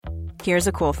Here's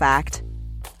a cool fact.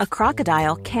 A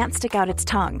crocodile can't stick out its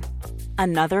tongue.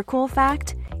 Another cool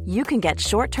fact, you can get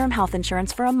short-term health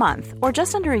insurance for a month or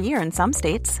just under a year in some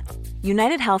states.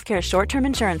 United Healthcare short-term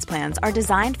insurance plans are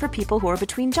designed for people who are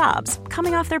between jobs,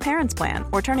 coming off their parents' plan,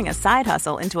 or turning a side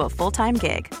hustle into a full-time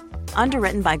gig.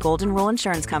 Underwritten by Golden Rule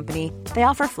Insurance Company, they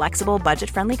offer flexible,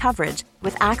 budget-friendly coverage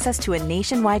with access to a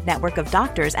nationwide network of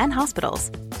doctors and hospitals.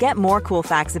 Get more cool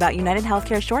facts about United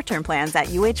Healthcare short-term plans at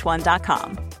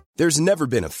uh1.com. There's never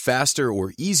been a faster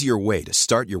or easier way to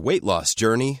start your weight loss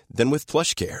journey than with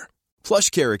PlushCare.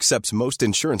 PlushCare accepts most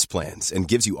insurance plans and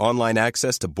gives you online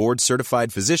access to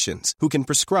board-certified physicians who can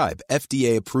prescribe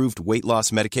FDA-approved weight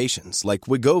loss medications like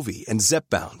Wegovy and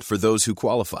Zepbound for those who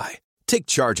qualify. Take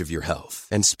charge of your health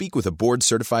and speak with a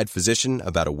board-certified physician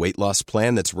about a weight loss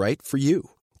plan that's right for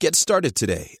you. Get started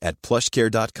today at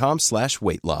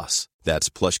plushcare.com/weight loss. That's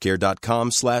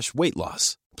plushcare.com/weight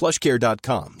loss.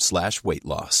 plushcare.com/weight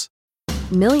loss.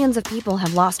 Millions of people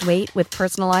have lost weight with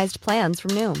personalized plans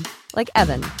from Noom. Like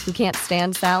Evan, who can't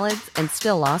stand salads and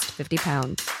still lost 50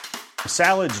 pounds.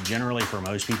 Salads generally for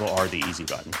most people are the easy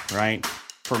button, right?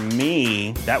 For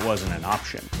me, that wasn't an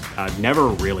option. I never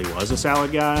really was a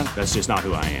salad guy. That's just not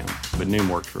who I am. But Noom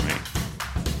worked for me.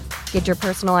 Get your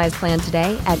personalized plan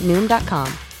today at Noom.com.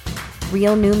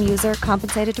 Real Noom user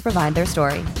compensated to provide their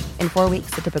story. In 4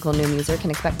 weeks, the typical Noom user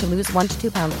can expect to lose 1 to 2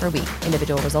 pounds per week.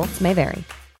 Individual results may vary.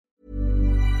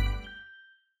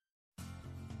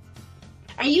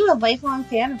 Are you a lifelong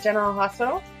fan of General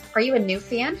Hospital? Are you a new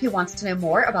fan who wants to know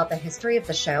more about the history of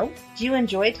the show? Do you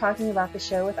enjoy talking about the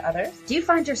show with others? Do you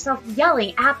find yourself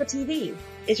yelling at the TV?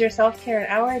 Is your self-care an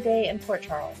hour a day in Port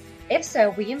Charles? If so,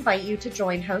 we invite you to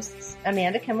join hosts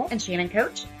Amanda Kimmel and Shannon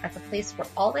Coach at the place where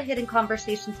all the hidden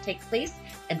conversations take place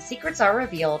and secrets are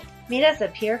revealed. Meet us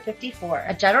at Pier 54,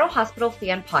 a General Hospital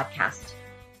fan podcast.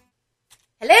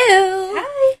 Hello!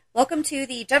 Hi! Welcome to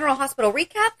the General Hospital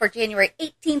recap for January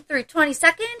 18th through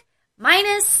 22nd,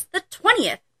 minus the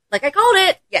 20th. Like I called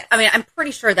it. Yes. I mean, I'm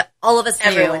pretty sure that all of us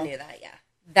Everyone knew that, yeah.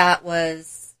 That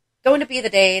was going to be the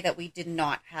day that we did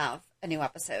not have a new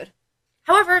episode.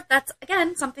 However, that's,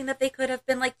 again, something that they could have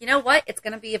been like, you know what? It's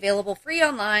going to be available free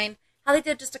online, how they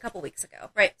did just a couple weeks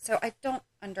ago. Right. So I don't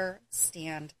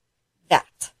understand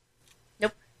that.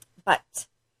 Nope. But,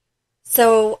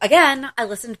 so again, I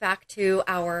listened back to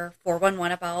our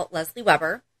 411 about Leslie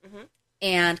Weber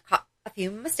and caught a few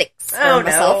mistakes for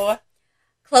myself. No.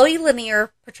 Chloe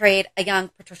Lanier portrayed a young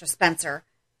Patricia Spencer,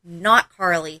 not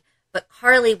Carly, but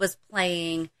Carly was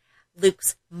playing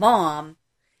Luke's mom.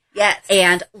 Yes.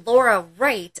 And Laura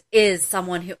Wright is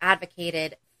someone who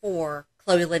advocated for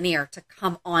Chloe Lanier to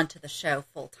come onto the show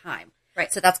full time.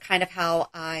 Right. So that's kind of how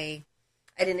I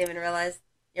didn't even realize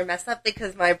you're messed up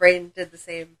because my brain did the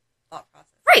same thought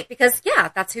process. Right, because, yeah,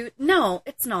 that's who... No,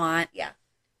 it's not. Yeah.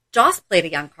 Joss played a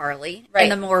young Carly right. in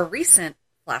the more recent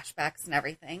flashbacks and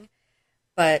everything.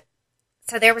 But,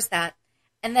 so there was that.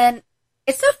 And then,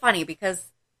 it's so funny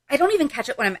because I don't even catch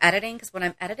it when I'm editing, because when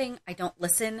I'm editing, I don't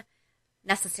listen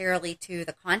necessarily to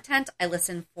the content. I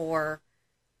listen for...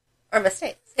 Or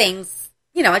mistakes. Things.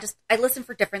 You know, I listen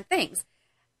for different things.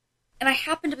 And I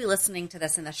happen to be listening to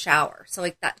this in the shower. So,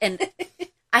 like that. And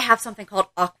I have something called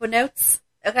Aqua Notes.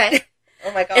 Okay.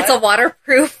 Oh, my God. It's a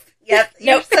waterproof Yep.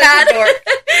 notepad.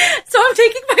 So I'm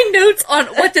taking my notes on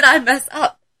what did I mess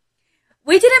up.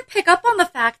 We didn't pick up on the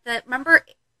fact that, remember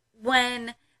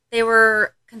when they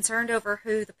were concerned over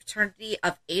who the paternity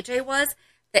of AJ was,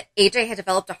 that AJ had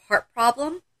developed a heart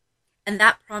problem, and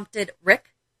that prompted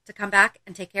Rick to come back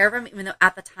and take care of him, even though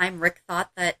at the time Rick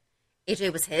thought that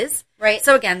AJ was his. Right.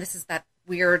 So again, this is that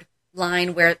weird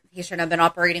line where he shouldn't have been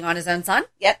operating on his own son.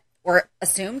 Yep. Or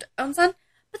assumed own son.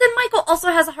 But then Michael also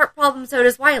has a heart problem, so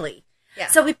does Wiley. Yeah.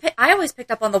 So I always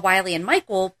picked up on the Wiley and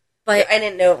Michael, but... I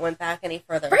didn't know it went back any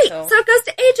further. Right, so it goes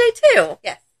to AJ too.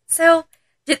 Yes. So,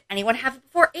 did anyone have it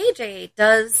before AJ?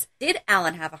 Did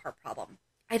Alan have a heart problem?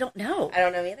 I don't know. I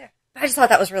don't know either. But I just thought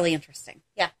that was really interesting.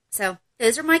 Yeah. So,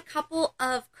 those are my couple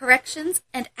of corrections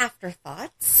and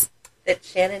afterthoughts. That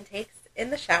Shannon takes in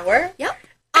the shower. Yep.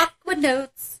 Aqua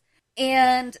Notes.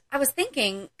 And I was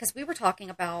thinking, because we were talking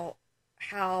about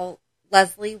how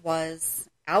Leslie was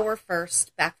our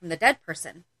first back from the dead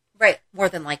person. Right. More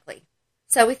than likely.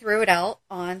 So we threw it out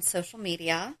on social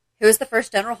media. Who is the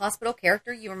first General Hospital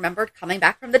character you remembered coming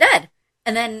back from the dead?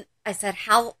 And then I said,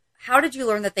 how did you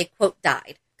learn that they, quote,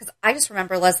 died? Because I just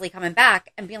remember Leslie coming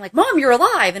back and being like, Mom, you're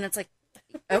alive. And it's like,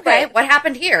 okay, right. What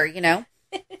happened here, you know?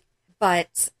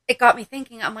 But it got me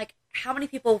thinking, I'm like, how many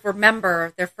people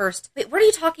remember their first, wait, what are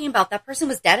you talking about? That person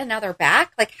was dead and now they're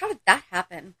back? Like, how did that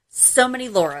happen? So many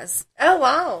Lauras. Oh,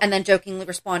 wow. And then jokingly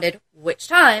responded, which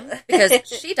time? Because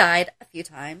she died a few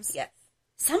times. Yes.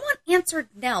 Someone answered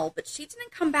Nell, but she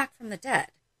didn't come back from the dead.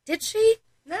 Did she?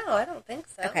 No, I don't think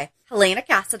so. Okay. Helena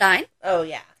Cassadine. Oh,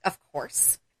 yeah. Of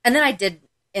course. And then I did,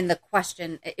 in the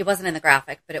question, it wasn't in the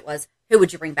graphic, but it was, who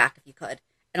would you bring back if you could?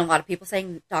 And a lot of people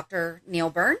saying Dr. Neil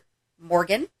Byrne.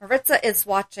 Morgan. Maritza is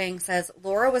watching, says,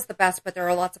 Laura was the best, but there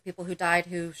are lots of people who died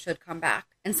who should come back.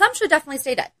 And some should definitely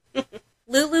stay dead.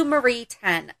 Lulu Marie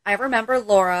 10. I remember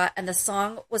Laura, and the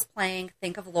song was playing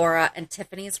Think of Laura, and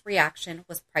Tiffany's reaction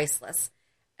was priceless.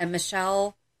 And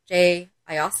Michelle J.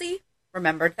 Ayasi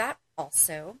remembered that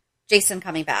also. Jason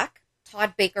coming back.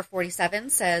 Todd Baker 47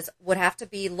 says, would have to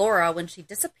be Laura when she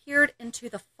disappeared into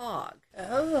the fog.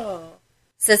 Oh.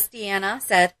 Sis Deanna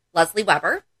said, Leslie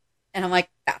Weber. And I'm like,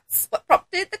 that's what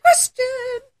prompted the question.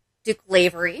 Duke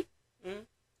Lavery.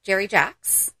 Jerry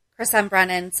Jacks. Chris M.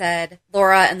 Brennan said,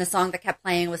 Laura, and the song that kept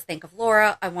playing was Think of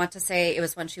Laura. I want to say it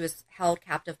was when she was held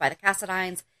captive by the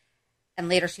Cassadines. And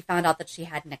later she found out that she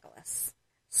had Nicholas.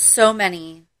 So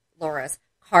many Lauras.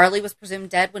 Carly was presumed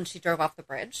dead when she drove off the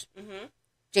bridge. Mm-hmm.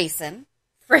 Jason.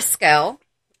 Frisco.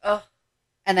 Oh.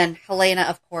 And then Helena,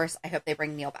 of course. I hope they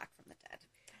bring Neil back from the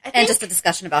dead. And just a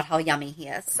discussion about how yummy he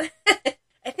is.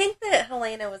 I think that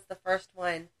Helena was the first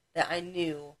one that I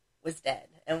knew was dead.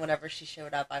 And whenever she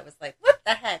showed up, I was like, what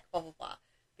the heck? Blah, blah, blah.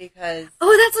 Because...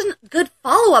 Oh, that's a good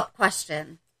follow-up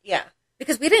question. Yeah.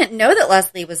 Because we didn't know that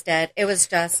Leslie was dead. It was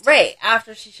just... Right.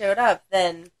 After she showed up,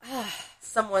 then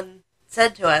someone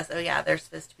said to us, oh, yeah, they're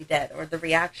supposed to be dead. Or the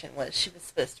reaction was she was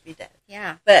supposed to be dead.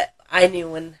 Yeah. But I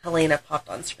knew when Helena popped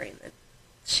on screen that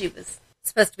she was...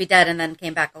 supposed to be dead and then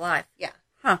came back alive. Yeah.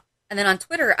 Huh. And then on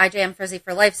Twitter, IJM Frizzy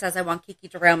for Life says, I want Kiki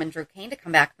Jerome and Drew Kane to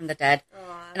come back from the dead.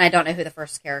 Aww. And I don't know who the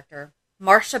first character.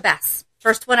 Marsha Bess.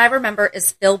 First one I remember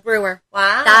is Phil Brewer.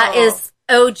 Wow. That is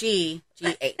OG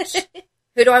GH.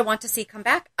 Who do I want to see come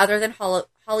back? Other than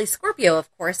Holly Scorpio, of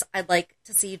course, I'd like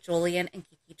to see Julian and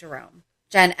Kiki Jerome.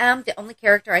 Jen M., the only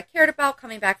character I cared about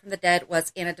coming back from the dead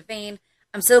was Anna Devane.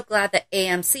 I'm so glad that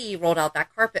AMC rolled out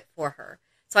that carpet for her.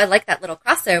 So I like that little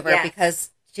crossover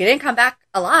because she didn't come back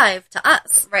alive to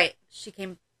us. Right. She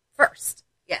came first.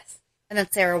 Yes. And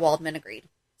then Sarah Waldman agreed.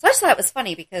 So I just thought it was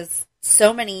funny because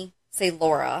so many say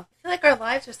Laura. I feel like our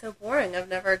lives are so boring. I've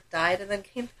never died and then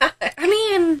came back. I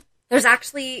mean, there's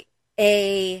actually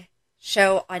a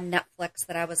show on Netflix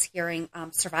that I was hearing,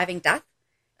 Surviving Death.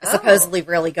 It's supposedly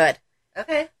really good.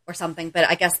 Okay. Or something. But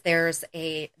I guess there's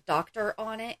a doctor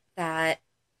on it that,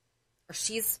 or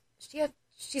she's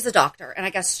a doctor. And I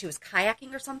guess she was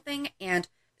kayaking or something. And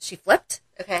she flipped.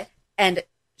 Okay. And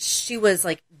she was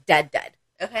like dead.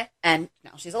 Okay. And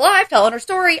now she's alive telling her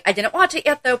story. I didn't watch it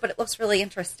yet, though, but it looks really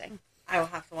interesting. I will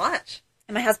have to watch.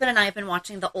 And my husband and I have been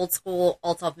watching the old school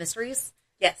Unsolved Mysteries.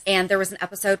 Yes. And there was an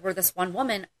episode where this one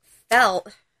woman fell.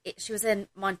 She was in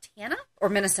Montana or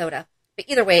Minnesota. But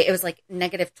either way, it was like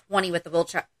 -20 with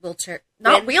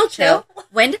the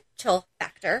wind chill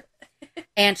factor.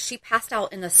 And she passed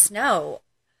out in the snow.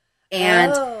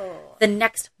 And the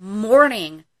next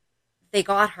morning, they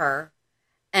got her.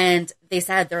 And they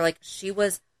said, they're like, she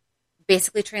was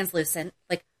basically translucent,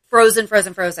 like frozen.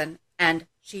 And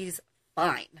she's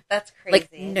fine. That's crazy.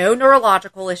 Like no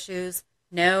neurological issues,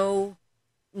 no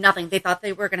nothing. They thought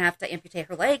they were going to have to amputate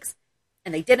her legs,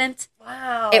 and they didn't.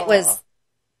 Wow.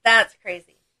 That's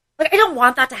crazy. Like, I don't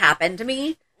want that to happen to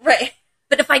me. Right.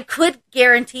 But if I could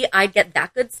guarantee I'd get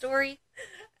that good story.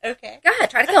 Okay. Go ahead,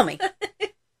 try to kill me.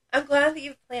 I'm glad that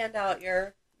you've planned out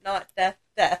your not death.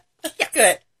 Yes.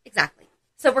 Good. Exactly.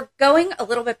 So we're going a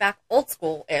little bit back old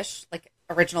school-ish, like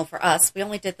original for us. We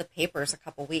only did the papers a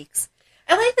couple weeks.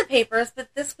 I like the papers, but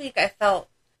this week I felt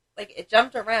like it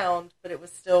jumped around, but it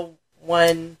was still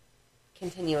one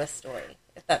continuous story,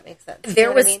 if that makes sense.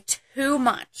 There was too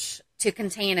much to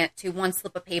contain it to one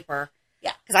slip of paper.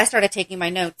 Yeah. Because I started taking my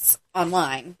notes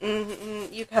online.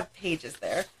 Mm-hmm. You have pages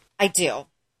there. I do.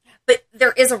 But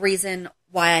there is a reason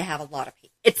why I have a lot of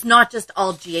pages. It's not just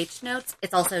all GH notes.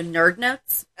 It's also nerd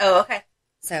notes. Oh, okay.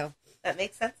 So that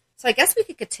makes sense. So I guess we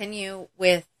could continue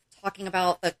with talking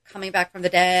about the coming back from the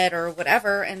dead or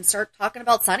whatever and start talking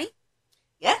about Sonny.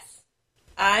 Yes.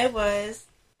 I was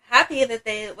happy that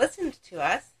they listened to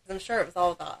us. I'm sure it was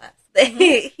all about us.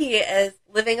 Mm-hmm. He is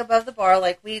living above the bar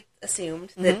like we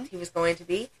assumed that he was going to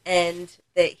be, and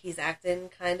that he's acting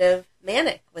kind of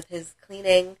manic with his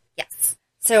cleaning. Yes.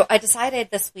 So I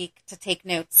decided this week to take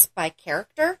notes by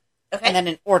character and then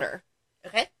in order.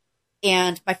 Okay.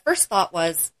 And my first thought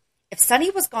was, if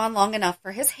Sonny was gone long enough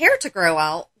for his hair to grow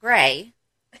out gray,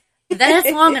 then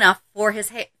it's long enough for his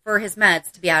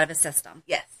meds to be out of his system.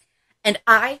 Yes. And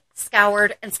I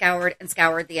scoured and scoured and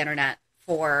scoured the internet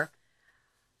for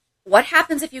what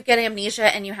happens if you get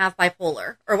amnesia and you have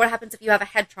bipolar, or what happens if you have a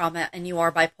head trauma and you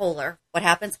are bipolar. What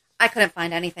happens? I couldn't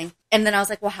find anything. And then I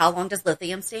was like, well, how long does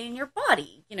lithium stay in your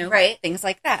body? You know, right. Things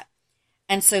like that.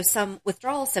 And so some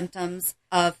withdrawal symptoms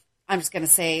of, I'm just going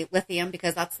to say lithium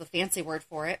because that's the fancy word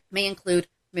for it, may include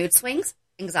mood swings,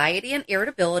 anxiety and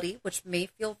irritability, which may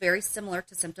feel very similar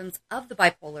to symptoms of the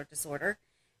bipolar disorder,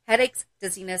 headaches,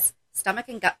 dizziness, stomach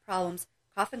and gut problems,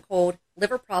 cough and cold,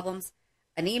 liver problems,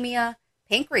 anemia,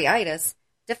 pancreatitis,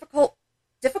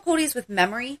 difficulties with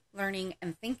memory, learning,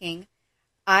 and thinking,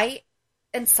 eye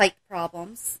and sight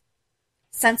problems,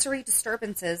 sensory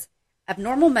disturbances,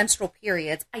 abnormal menstrual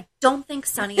periods. I don't think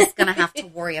Sunny is going to have to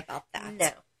worry about that.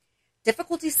 No.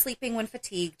 Difficulty sleeping when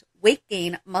fatigued, weight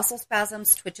gain, muscle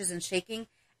spasms, twitches and shaking,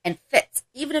 and fits,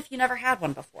 even if you never had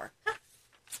one before. Huh.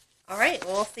 All right,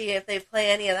 well, we'll see if they play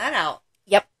any of that out.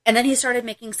 Yep. And then he started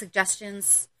making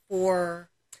suggestions for...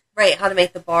 Right, how to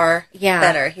make the bar Yeah.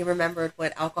 better. He remembered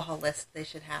what alcohol list they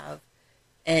should have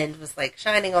and was, like,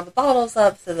 shining all the bottles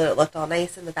up so that it looked all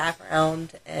nice in the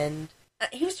background. And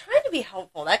he was trying to be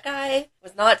helpful. That guy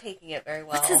was not taking it very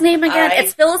well. What's his name again?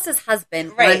 It's Phyllis's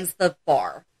husband runs the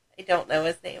bar. I don't know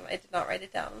his name. I did not write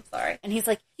it down. I'm sorry. And he's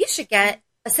like, you should get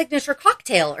a signature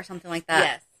cocktail or something like that.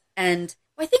 Yes. And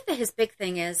I think that his big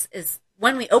thing is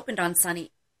when we opened on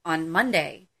Sunny on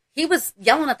Monday, he was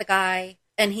yelling at the guy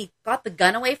and he got the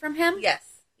gun away from him. Yes.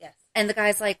 And the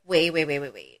guy's like, wait.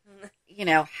 You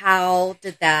know, how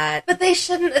did that... But they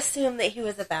shouldn't assume that he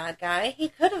was a bad guy. He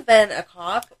could have been a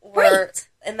cop. Right.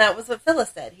 And that was what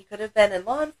Phyllis said. He could have been in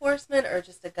law enforcement or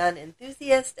just a gun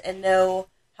enthusiast and know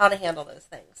how to handle those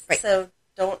things. Right. So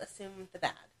don't assume the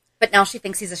bad. But now she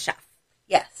thinks he's a chef.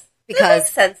 Yes. Because... That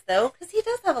makes sense, though, because he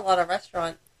does have a lot of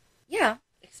restaurant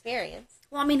experience.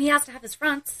 Well, I mean, he has to have his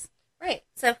fronts. Right.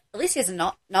 So at least he has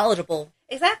a knowledgeable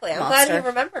Exactly. I'm monster. glad he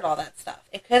remembered all that stuff.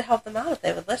 It could help them out if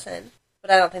they would listen.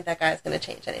 But I don't think that guy's going to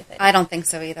change anything. I don't think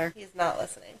so either. He's not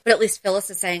listening. But at least Phyllis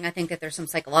is saying, I think that there's some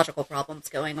psychological problems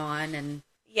going on, and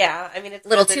yeah, I mean, it's a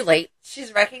little too late.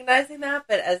 She's recognizing that,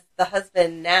 but as the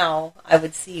husband now, I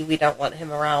would see we don't want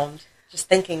him around. Just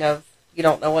thinking of, you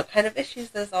don't know what kind of issues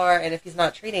those are, and if he's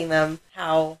not treating them,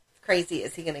 how crazy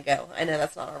is he going to go? I know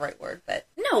that's not a right word, but...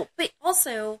 No, but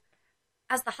also,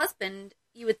 as the husband,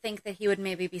 you would think that he would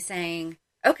maybe be saying...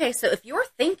 Okay, so if you're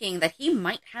thinking that he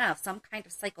might have some kind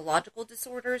of psychological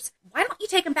disorders, why don't you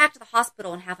take him back to the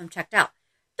hospital and have him checked out?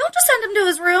 Don't just send him to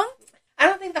his room. I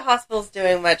don't think the hospital's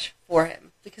doing much for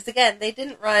him. Because, again, they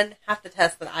didn't run half the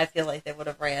tests that I feel like they would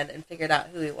have ran and figured out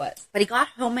who he was. But he got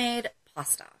homemade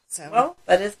pasta. So well,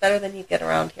 that is better than you get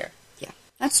around here. Yeah,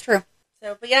 that's true.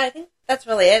 So, but yeah, I think that's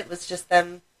really it. It was just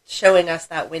them showing us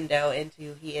that window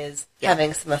into he is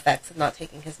having some effects of not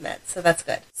taking his meds. So that's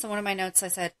good. So one of my notes, I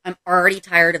said, I'm already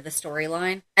tired of the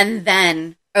storyline. And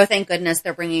then, oh, thank goodness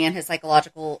they're bringing in his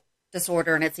psychological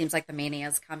disorder and it seems like the mania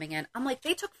is coming in. I'm like,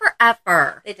 they took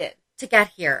forever. They did. To get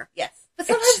here. Yes. But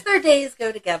sometimes their days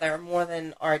go together more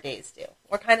than our days do.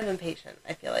 We're kind of impatient,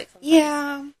 I feel like. Sometimes.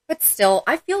 Yeah. But still,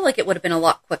 I feel like it would have been a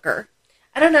lot quicker.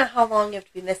 I don't know how long you have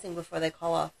to be missing before they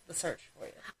call off the search for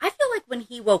you. I feel like when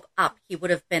he woke up, he would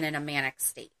have been in a manic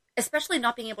state. Especially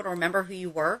not being able to remember who you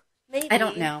were. Maybe. I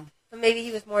don't know. But maybe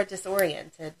he was more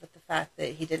disoriented with the fact that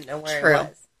he didn't know where True. he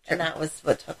was. True. And that was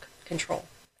what took control.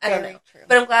 I don't Very know. true.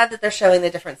 But I'm glad that they're showing the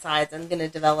different sides. I'm going to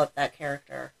develop that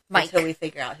character Mike. until we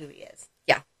figure out who he is.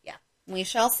 Yeah. Yeah. We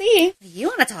shall see. What do you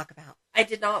want to talk about? I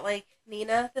did not like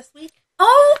Nina this week.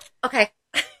 Oh, okay.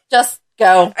 Just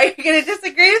go. Are you going to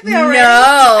disagree with me already? No.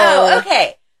 Oh,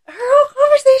 okay. Her whole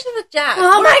conversation with Jack.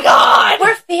 Oh my God.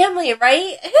 We're family,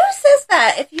 right? Who says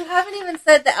that? If you haven't even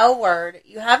said the L word,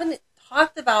 you haven't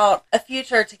talked about a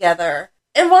future together.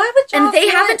 And why would Joss And they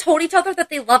want... haven't told each other that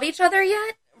they love each other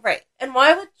yet? Right. And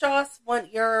why would Joss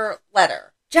want your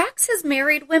letter? Jax has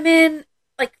married women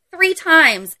like 3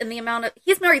 times in the amount of...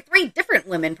 He's married 3 different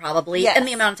women probably in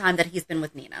the amount of time that he's been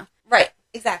with Nina. Right.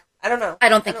 Exactly. I don't know. I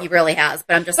don't think he really has,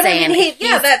 but I'm just saying. I mean,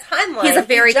 that timeline. He's a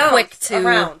very quick to...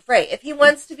 around. Right. If he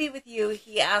wants to be with you,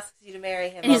 he asks you to marry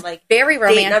him and on, he's like, very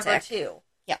romantic. date number 2.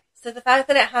 Yeah. So the fact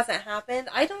that it hasn't happened,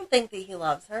 I don't think that he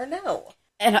loves her, no.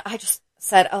 And I just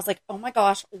said, I was like, oh my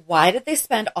gosh, why did they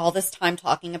spend all this time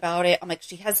talking about it? I'm like,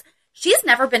 she's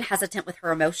never been hesitant with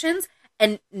her emotions.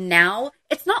 And now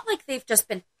it's not like they've just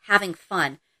been having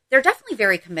fun. They're definitely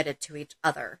very committed to each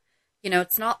other. You know,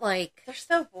 it's not like... They're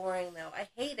so boring, though. I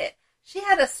hate it. She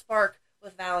had a spark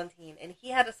with Valentine, and he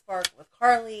had a spark with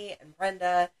Carly and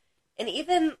Brenda, and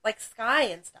even, like, Skye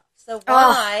and stuff. So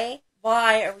why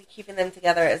why are we keeping them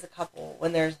together as a couple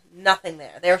when there's nothing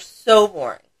there? They're so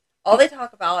boring. All they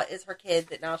talk about is her kid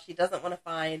that now she doesn't want to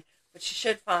find, but she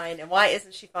should find, and why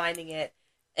isn't she finding it?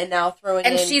 And now throwing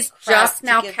in And she's crap just to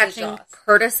now give to catching Joss.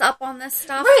 Curtis up on this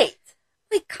stuff. Right.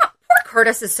 Like, poor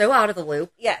Curtis is so out of the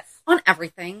loop Yes. on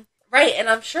everything. Right, and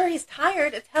I'm sure he's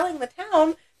tired of telling the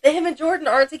town that him and Jordan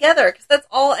aren't together, because that's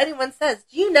all anyone says.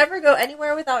 Do you never go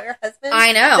anywhere without your husband?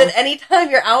 I know. Then anytime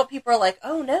you're out, people are like,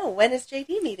 oh no, when is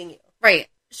JD meeting you? Right.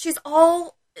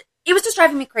 It was just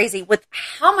driving me crazy with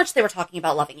how much they were talking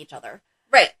about loving each other.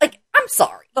 Right. Like, I'm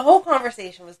sorry. The whole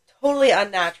conversation was totally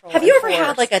unnatural. Have you ever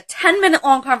had like a 10-minute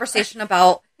long conversation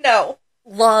about No.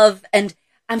 love and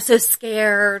I'm so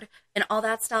scared and all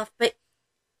that stuff? But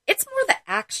it's more the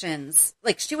actions.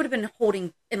 Like, she would have been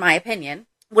holding, in my opinion,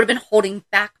 would have been holding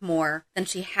back more than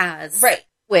she has. Right.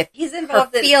 With He's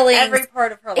involved her in feelings. every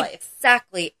part of her life.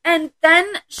 Exactly. And then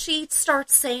she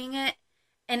starts saying it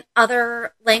in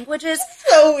other languages.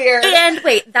 So weird. And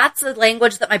wait, that's the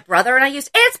language that my brother and I use.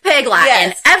 It's Pig Latin.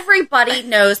 Yes. Everybody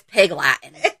knows Pig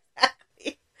Latin.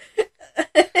 Exactly.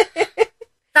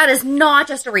 That is not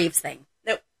just a Reeves thing.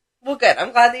 Nope. Well, good.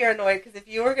 I'm glad that you're annoyed, because if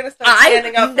you were going to start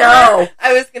standing up for know. her,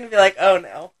 I was going to be like, oh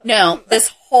no. No, this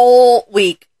whole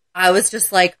week, I was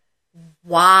just like,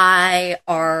 why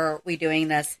are we doing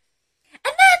this?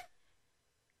 And then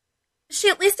she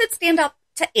at least did stand up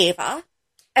to Ava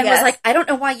and was Yes. like, I don't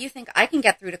know why you think I can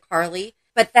get through to Carly,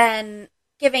 but then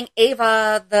giving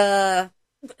Ava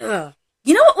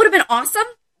you know what would have been awesome?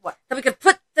 What? That we could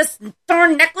put this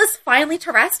darn necklace finally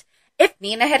to rest if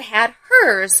Nina had had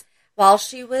hers while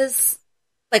she was,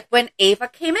 like, when Ava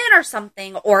came in or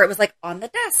something, or it was like on the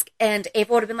desk, and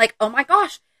Ava would have been like, oh my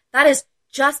gosh, that is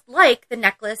just like the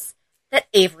necklace that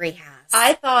Avery has.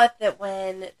 I thought that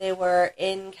when they were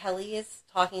in Kelly's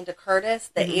talking to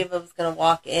Curtis, that Ava was going to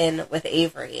walk in with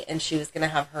Avery, and she was going to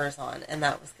have hers on, and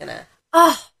that was going to...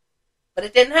 Oh, But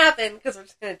it didn't happen, because we're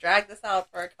just going to drag this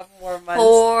out for a couple more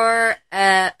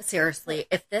months. seriously,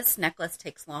 if this necklace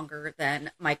takes longer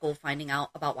than Michael finding out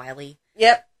about Wiley,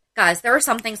 Yep. guys, there are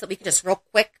some things that we could just real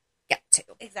quick get to.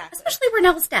 Exactly. Especially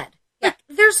Renell's dead. Like,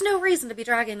 there's no reason to be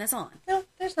dragging this on. No,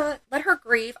 there's not. Let her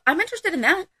grieve. I'm interested in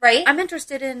that. Right? I'm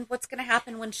interested in what's going to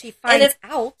happen when she finds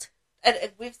out. And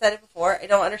we've said it before, I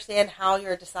don't understand how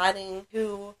you're deciding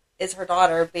who is her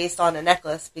daughter based on a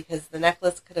necklace, because the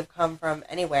necklace could have come from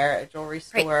anywhere, a jewelry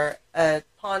store, a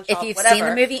pawn shop, If you've whatever. seen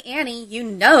the movie Annie, you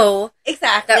know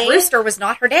Exactly. that Rooster was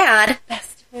not her dad.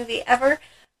 Best movie ever.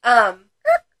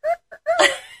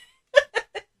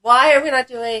 Why are we not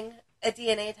doing a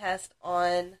DNA test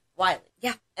on Wiley?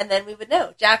 Yeah. And then we would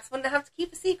know. Jax wouldn't have to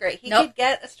keep a secret. He Nope. could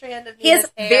get a strand of He Nina's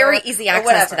has hair very easy or access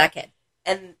whatever. to that kid.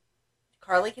 And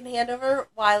Carly can hand over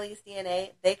Wiley's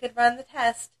DNA. They could run the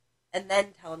test and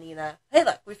then tell Nina, hey,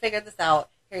 look, we figured this out.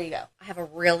 Here you go. I have a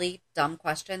really dumb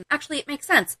question. Actually, it makes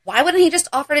sense. Why wouldn't he just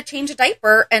offer to change a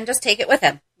diaper and just take it with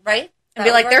him? Right? And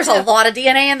be like, there's a lot of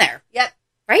DNA in there. Yep.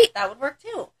 Right? That would work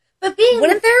too. But being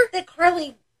Wouldn't there? that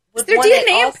Carly would Is there want DNA in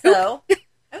it also,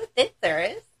 I would think there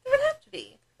is. There would have to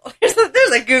be.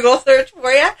 There's a Google search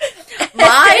for you.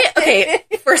 Okay,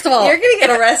 first of all, You're going to get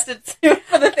arrested soon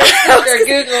for the things that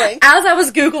you're Googling. as I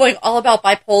was Googling all about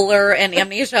bipolar and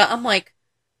amnesia, I'm like,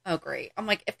 oh great. I'm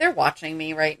like, if they're watching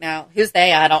me right now, who's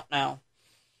they? I don't know.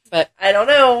 But I don't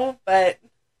know, but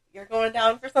you're going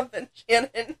down for something,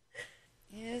 Shannon.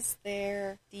 is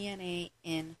there DNA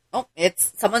in... Oh,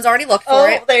 someone's already looked for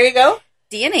it. There you go.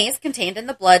 DNA is contained in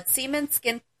the blood, semen,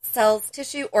 skin cells,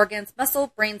 tissue, organs,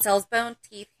 muscle, brain cells, bone,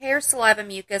 teeth, hair, saliva,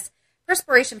 mucus,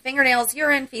 perspiration, fingernails,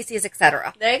 urine, feces,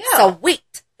 etc. There you go. So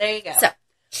wait. There you go. So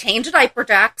change a diaper,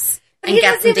 Jax, But and he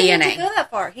get some doesn't even need DNA. to go that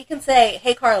far. He can say,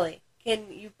 hey, Carly,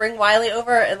 can you bring Wiley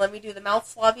over and let me do the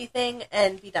mouth swabby thing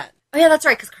and be done? Oh yeah, that's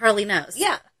right, because Carly knows.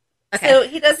 Yeah. Okay. So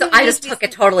he doesn't. So even I need just to be took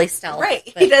it sneaky. totally stealth. Right.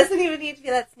 but- He doesn't even need to be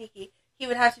that sneaky. He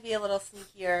would have to be a little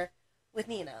sneakier with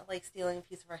Nina, like stealing a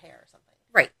piece of her hair or something.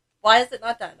 Right. Why is it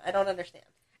not done? I don't understand.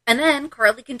 And then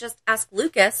Carly can just ask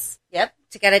Lucas Yep.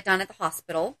 to get it done at the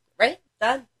hospital. Right.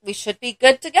 Done. We should be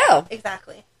good to go.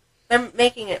 Exactly. They're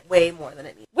making it way more than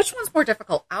it needs. Which one's more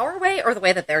difficult, our way or the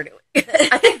way that they're doing it?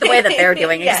 I think the way that they're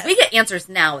doing it, because Yes. we get answers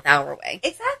now with our way.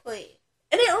 Exactly.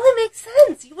 And it only makes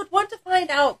sense. You would want to find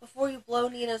out before you blow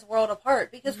Nina's world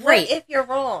apart. Because Right. what if you're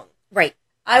wrong? Right.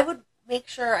 I would make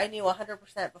sure I knew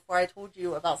 100% before I told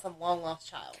you about some long-lost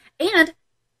child. And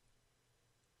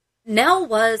Nell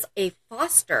was a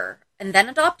foster and then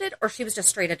adopted, or she was just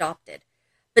straight adopted.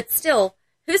 But still,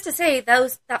 who's to say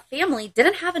that family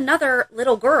didn't have another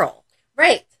little girl?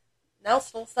 Right. Nell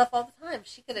stole stuff all the time.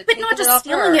 She could have But taken not it just off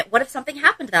stealing her. it. What if something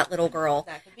happened to that little girl?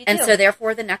 That could be And too. so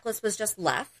therefore the necklace was just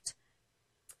left.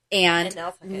 And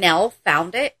Nell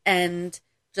found it and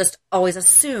just always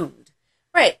assumed.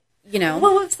 Right. You know?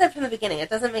 Well, we've said from the beginning, it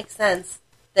doesn't make sense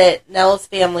that Nell's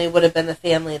family would have been the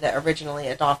family that originally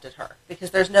adopted her.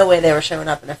 Because there's no way they were showing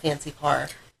up in a fancy car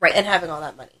and having all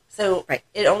that money. So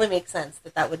it only makes sense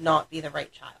that that would not be the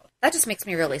right child. That just makes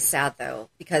me really sad, though,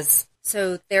 because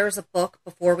so there's a book,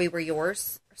 Before We Were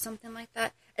Yours, or something like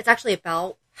that. It's actually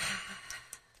about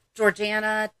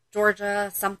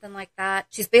Georgia, something like that.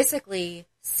 She's basically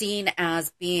seen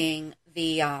as being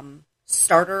the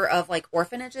starter of, like,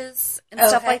 orphanages and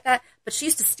stuff like that. But she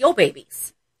used to steal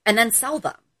babies and then sell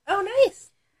them. Oh, nice.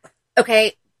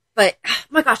 Okay, but, oh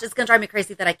my gosh, it's going to drive me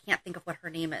crazy that I can't think of what her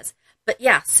name is. But,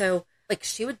 yeah, so, like,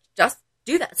 she would just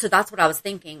do that. So that's what I was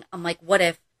thinking. I'm like, what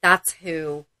if that's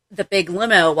who the big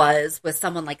limo was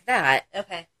someone like that?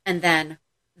 Okay. And then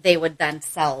they would then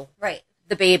sell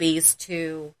the babies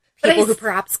to people who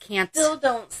perhaps can't. I still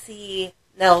don't see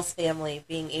Nell's family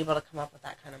being able to come up with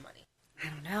that kind of money. I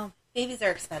don't know. Babies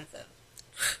are expensive.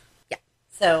 Yeah.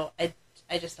 So I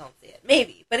just don't see it.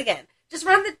 Maybe. But again, just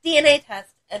run the DNA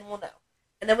test and we'll know.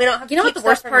 And then we don't have to. You know what the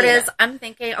worst part is? I'm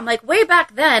like, way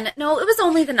back then, no, it was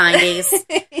only the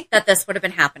 90s that this would have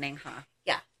been happening, huh?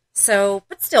 Yeah. So,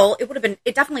 but still,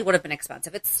 it definitely would have been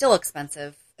expensive. It's still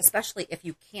expensive, especially if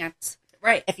you can't,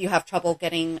 if you have trouble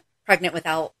getting pregnant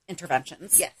without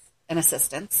interventions. Yes. And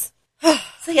assistance.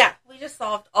 So yeah, we just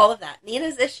solved all of that.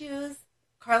 Nina's issues,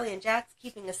 Carly and Jax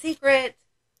keeping a secret,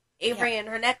 Avery and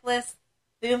her necklace,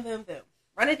 boom, boom, boom.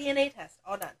 Run a DNA test,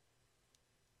 all done.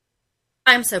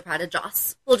 I'm so proud of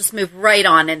Joss. We'll just move right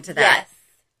on into that. Yes.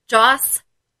 Joss,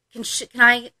 can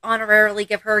I honorarily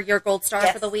give her your gold star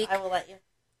for the week? I will let you.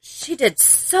 She did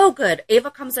so good.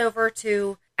 Ava comes over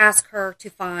to ask her to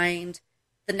find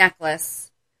the necklace.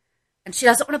 And she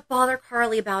doesn't want to bother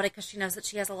Carly about it because she knows that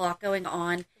she has a lot going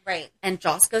on. Right. And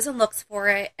Joss goes and looks for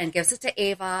it and gives it to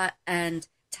Ava and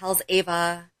tells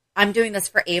Ava, I'm doing this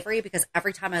for Avery because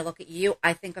every time I look at you,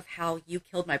 I think of how you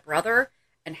killed my brother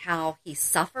and how he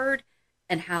suffered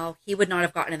and how he would not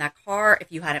have gotten in that car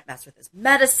if you hadn't messed with his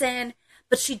medicine.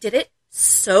 But she did it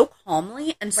so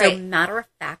calmly and so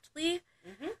matter-of-factly.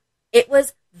 Mm-hmm. It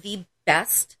was the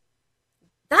best.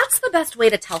 That's the best way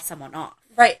to tell someone off.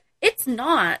 Right. It's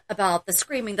not about the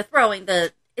screaming, the throwing,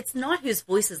 it's not whose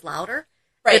voice is louder.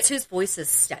 Right. It's whose voice is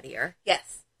steadier.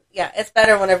 Yes. Yeah, it's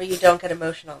better whenever you don't get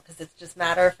emotional because it's just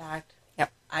matter of fact.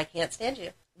 Yep. I can't stand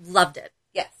you. Loved it.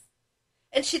 Yes.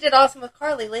 And she did awesome with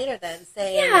Carly later then,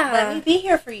 saying, let me be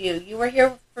here for you. You were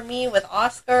here for me with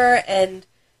Oscar and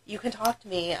you can talk to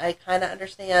me. I kind of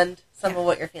understand some of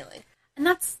what you're feeling. And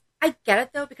I get it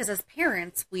though, because as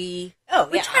parents, we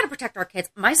try to protect our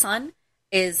kids. My son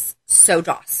is so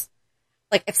Joss.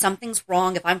 Like, if something's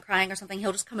wrong, if I'm crying or something,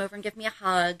 he'll just come over and give me a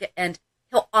hug, and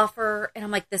he'll offer, and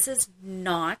I'm like, this is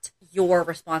not your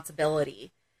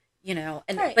responsibility, you know?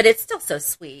 And but it's still so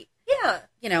sweet. Yeah.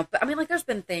 You know, but I mean, like, there's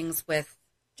been things with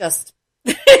just...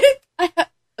 okay,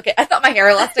 I thought my hair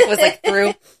elastic was, like,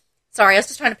 through... Sorry, I was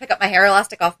just trying to pick up my hair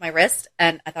elastic off my wrist,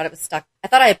 and I thought it was stuck. I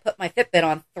thought I had put my Fitbit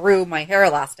on through my hair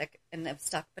elastic, and it was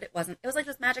stuck, but it wasn't. It was like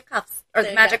just magic cuffs, or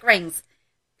magic rings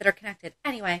that are connected.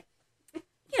 Anyway...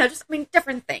 You know, just, I mean,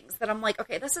 different things that I'm like,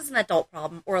 okay, this is an adult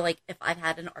problem. Or, like, if I've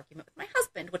had an argument with my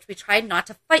husband, which we try not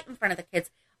to fight in front of the kids,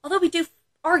 although we do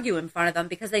argue in front of them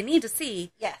because they need to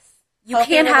see. Yes. You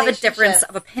can have a difference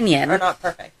of opinion. Are not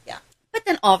perfect, yeah. But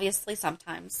then, obviously,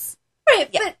 sometimes. Right,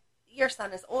 but your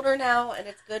son is older now, and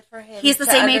it's good for him. He's the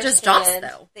same age as Joss,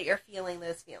 though. That you're feeling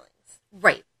those feelings.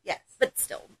 Right. Yes. But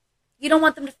still, you don't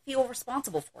want them to feel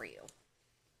responsible for you.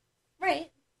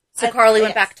 Right. So Carly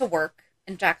went back to work.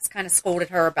 And Jax kind of scolded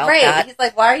her about that. Right. He's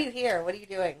like, why are you here? What are you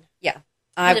doing? Yeah.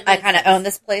 I kind of own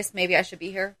this place. Maybe I should be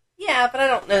here. Yeah, but I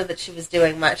don't know that she was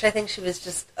doing much. I think she was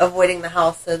just avoiding the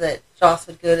house so that Joss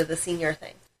would go to the senior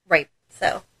thing. Right.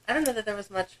 So, I don't know that there was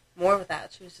much more with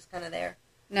that. She was just kind of there.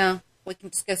 No. We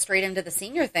can just go straight into the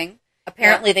senior thing.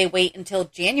 Apparently they wait until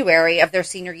January of their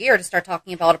senior year to start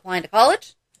talking about applying to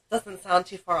college. Doesn't sound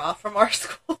too far off from our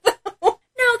school, though.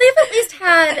 No, they've at least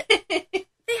had...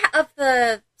 They have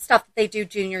the stuff that they do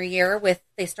junior year with,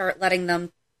 they start letting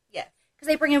them, because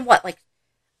they bring in like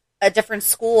a different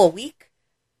school a week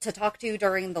to talk to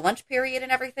during the lunch period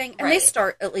and everything, and they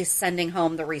start at least sending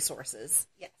home the resources.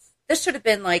 Yes. This should have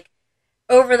been like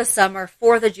over the summer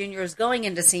for the juniors going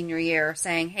into senior year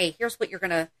saying, hey, here's what you're going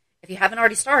to, if you haven't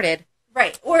already started.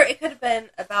 Right. Or it could have been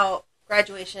about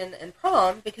graduation and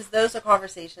prom, because those are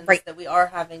conversations that we are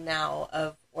having now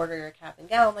of order your cap and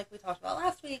gown like we talked about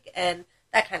last week, and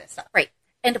that kind of stuff. Right.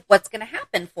 And what's going to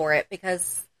happen for it,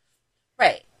 because...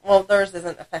 Right. Well, theirs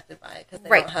isn't affected by it, because they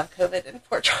don't have COVID in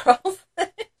Port Charles.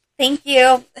 Thank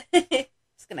you.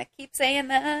 Just going to keep keep saying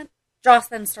that. Joss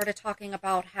then started talking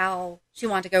about how she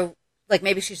wanted to go, like,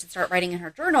 maybe she should start writing in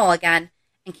her journal again.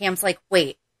 And Cam's like,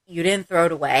 wait, you didn't throw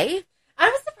it away? I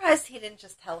was surprised he didn't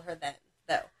just tell her then,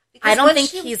 though. I don't think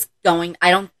he's going,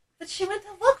 But she went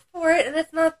to look for it, and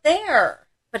it's not there.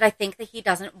 But I think that he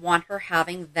doesn't want her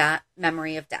having that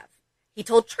memory of Dev. He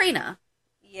told Trina.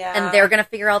 Yeah. And they're going to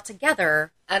figure out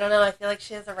together. I don't know. I feel like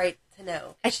she has a right to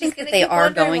know. I think that they are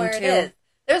going to.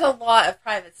 There's a lot of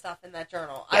private stuff in that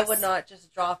journal. Yes. I would not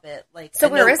just drop it like. So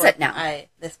where is it now? I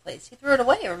misplaced. He threw it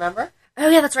away. Remember? Oh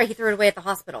yeah, that's right. He threw it away at the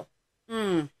hospital.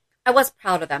 I was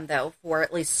proud of them though for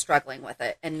at least struggling with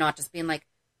it and not just being like,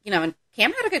 And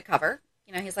Cam had a good cover.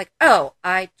 He's like, oh,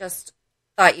 I just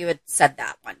thought you had said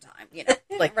that one time.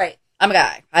 Like right. I'm a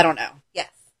guy. I don't know. Yes.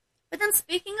 But then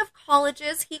speaking of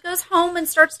colleges, he goes home and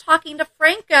starts talking to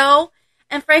Franco,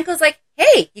 and Franco's like,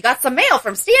 hey, you got some mail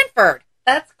from Stanford.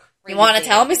 That's crazy. You want to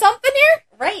tell me something here?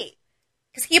 Right.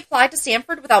 Because he applied to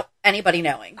Stanford without anybody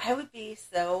knowing. I would be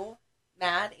so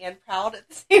mad and proud at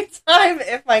the same time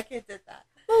if my kid did that.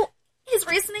 Well, his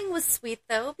reasoning was sweet,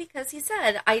 though, because he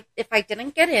said, if I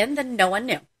didn't get in, then no one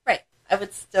knew. Right. I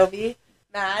would still be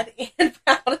mad and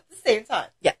proud at the same time.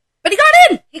 Yeah. But he got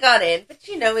in! He got in, but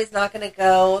he's not going to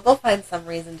go. They'll find some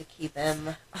reason to keep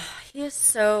him. He is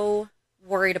so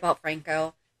worried about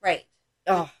Franco. Right.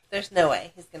 Oh. There's no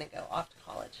way he's going to go off to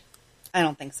college. I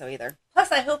don't think so either.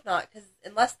 Plus, I hope not, because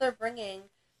unless they're bringing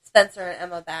Spencer and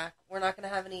Emma back, we're not going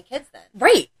to have any kids then.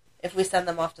 Right. If we send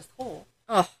them off to school.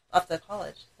 Oh. Off to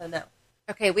college. So no.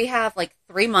 Okay, we have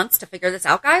 3 months to figure this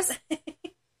out, guys.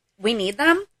 We need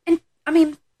them. And,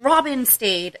 Robin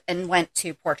stayed and went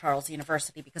to Port Charles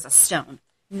University because of Stone.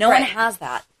 No one has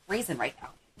that reason right now.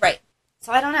 Right.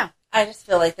 So I don't know. I just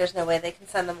feel like there's no way they can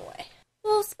send them away.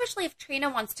 Well, especially if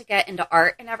Trina wants to get into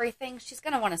art and everything, she's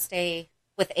going to want to stay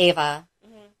with Ava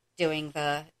doing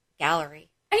the gallery.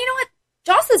 And you know what?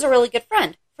 Joss is a really good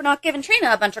friend for not giving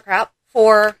Trina a bunch of crap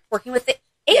for working with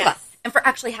Ava and for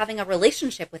actually having a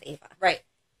relationship with Ava. Right.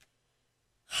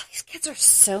 These kids are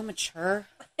so mature.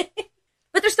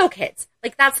 But they're still kids.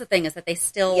 That's the thing, is that they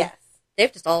still... Yes.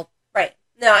 They've just all... Right.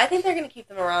 No, I think they're going to keep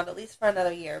them around at least for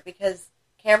another year, because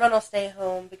Cameron will stay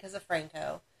home because of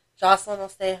Franco. Jocelyn will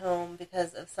stay home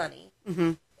because of Sonny.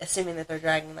 Mm-hmm. Assuming that they're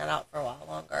dragging that out for a while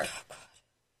longer. Oh, God.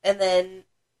 And then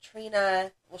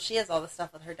Trina... Well, she has all the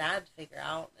stuff with her dad to figure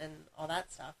out and all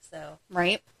that stuff, so...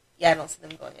 Right. Yeah, I don't see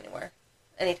them going anywhere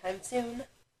anytime soon.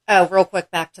 Oh, real quick,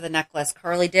 back to the necklace.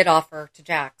 Carly did offer to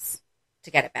Jax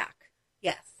to get it back.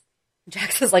 Yes.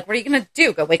 Jax is like, what are you going to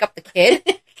do? Go wake up the kid?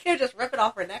 Can you just rip it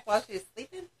off her neck while she's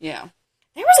sleeping? Yeah.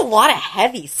 There was a lot of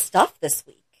heavy stuff this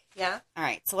week. Yeah. All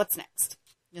right, so what's next?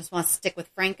 You just want to stick with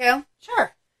Franco?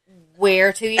 Sure.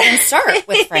 Where to even start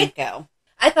with Franco?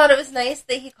 I thought it was nice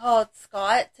that he called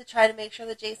Scott to try to make sure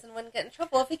that Jason wouldn't get in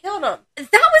trouble if he killed him. That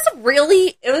was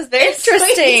really It was very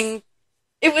interesting. Sweet.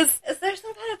 It was... Is there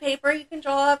some kind of paper you can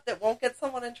draw up that won't get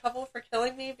someone in trouble for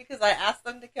killing me because I asked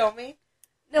them to kill me?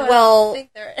 No, well, I don't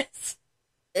think there is.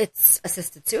 It's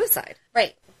assisted suicide.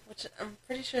 Right. Which I'm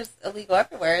pretty sure is illegal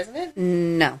everywhere, isn't it?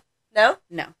 No. No?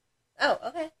 No. Oh,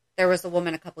 okay. There was a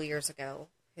woman a couple years ago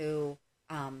who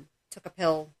took a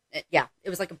pill. It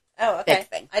was like a big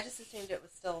thing. I just assumed it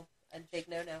was still a big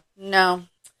no-no. No.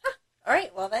 Huh. All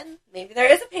right, well then, maybe there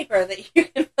is a paper that you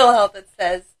can fill out that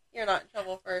says you're not in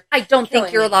trouble for I don't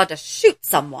think you're allowed to shoot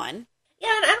someone.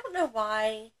 Yeah, and I don't know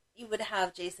why you would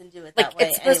have Jason do it that way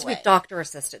it's supposed to be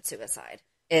doctor-assisted suicide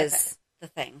is the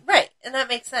thing. Right, and that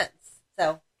makes sense.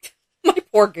 So my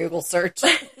poor Google search.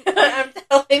 I'm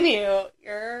telling you,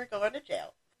 you're going to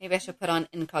jail. Maybe I should put on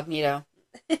incognito.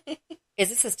 Is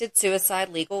assisted suicide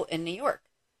legal in New York?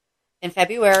 In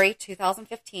February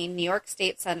 2015, New York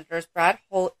State Senators Brad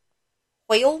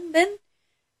Hoylman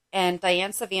and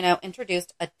Diane Savino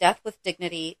introduced a death with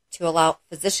dignity to allow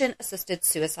physician-assisted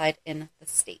suicide in the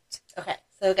state. Okay,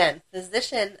 so again,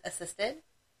 physician-assisted,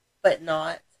 but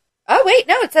not... Oh, wait,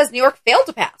 no, it says New York failed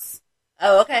to pass.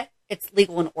 Oh, okay. It's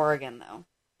legal in Oregon, though.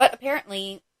 But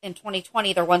apparently, in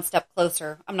 2020, they're one step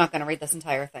closer. I'm not going to read this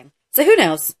entire thing. So who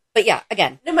knows? But yeah,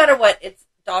 again. No matter what, it's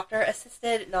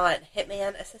doctor-assisted, not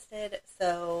hitman-assisted,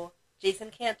 so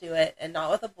Jason can't do it, and not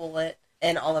with a bullet,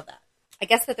 and all of that. I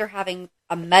guess that they're having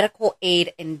a medical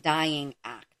aid in dying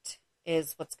act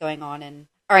is what's going on in...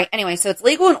 All right, anyway, so it's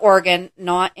legal in Oregon,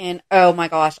 not in... Oh my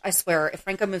gosh, I swear, if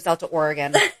Franco moves out to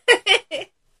Oregon...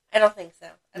 I don't think so.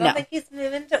 I don't No. think he's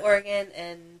moving to Oregon,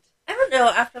 and I don't know,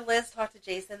 after Liz talked to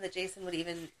Jason, that Jason would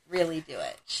even really do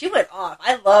it. She went off.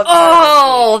 I loved her.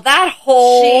 Oh, that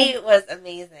whole... She was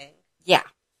amazing. Yeah.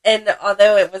 And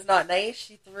although it was not nice,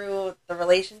 she threw the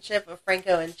relationship of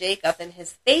Franco and Jake up in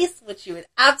his face, which you would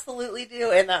absolutely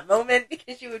do in that moment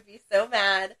because you would be so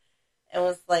mad, and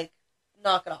was like,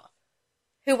 knock it off.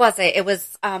 Who was it? It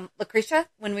was Lucretia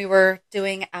when we were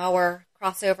doing our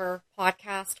crossover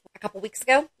podcast a couple weeks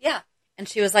ago. Yeah. And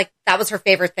she was like, that was her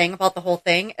favorite thing about the whole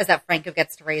thing, is that Franco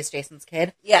gets to raise Jason's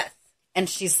kid. Yes. And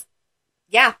she's,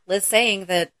 Liz saying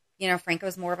that,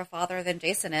 Franco's more of a father than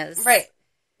Jason is. Right.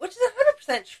 Which is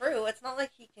 100% true. It's not like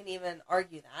he can even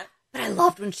argue that. But I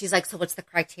loved when she's like, so what's the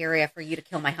criteria for you to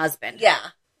kill my husband? Yeah.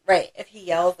 Right. If he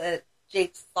yells at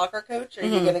Jake's soccer coach, are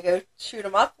you going to go shoot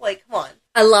him up? Like, come on.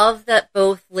 I love that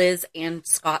both Liz and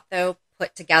Scott, though,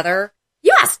 put together,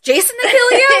 you asked Jason to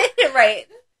kill you? Right.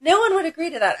 No one would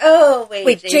agree to that. Oh,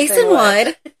 wait, Jason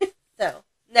would. So,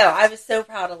 no, I was so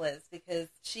proud of Liz because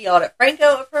she yelled at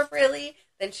Franco appropriately,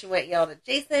 then she went and yelled at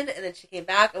Jason, and then she came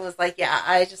back and was like, yeah,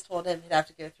 I just told him he'd have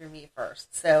to go through me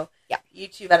first. So, yeah, you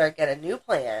two better get a new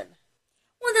plan.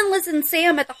 Well, then Liz and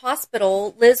Sam at the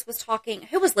hospital, Liz was talking,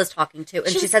 who was Liz talking to? And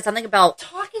she said something about...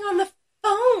 talking on the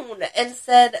phone and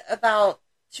said about...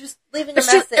 She was leaving a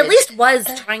message. She at least was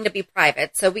trying to be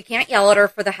private, so we can't yell at her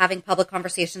for the having public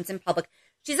conversations in public.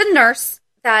 She's a nurse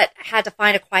that had to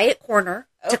find a quiet corner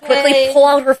to quickly pull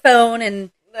out her phone and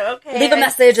leave a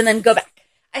message and then go back.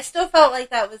 I still felt like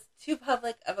that was too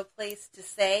public of a place to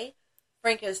say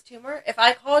Franco's tumor. If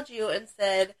I called you and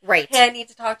said, hey, I need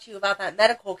to talk to you about that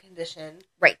medical condition.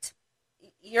 Right.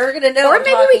 You're going to know. Or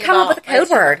maybe we come up with a code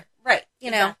word. Right.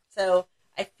 You know. So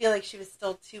I feel like she was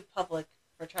still too public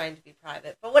for trying to be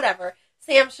private. But whatever.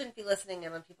 Sam shouldn't be listening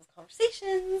in on people's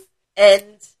conversations.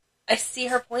 And I see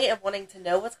her point of wanting to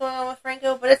know what's going on with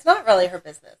Franco, but it's not really her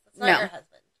business. It's not your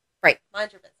husband. Right.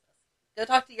 Mind your business. Go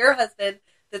talk to your husband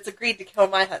that's agreed to kill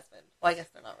my husband. Well, I guess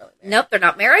they're not really married. Nope, they're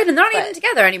not married, and they're not even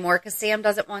together anymore because Sam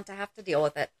doesn't want to have to deal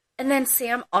with it. And then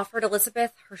Sam offered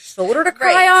Elizabeth her shoulder to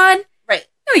cry on. Right.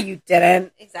 No, you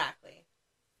didn't. Exactly.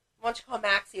 Why don't you call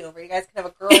Maxie over? You guys can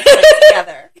have a girls' night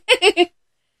together.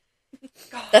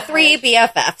 The three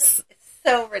BFFs. It's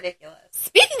so ridiculous.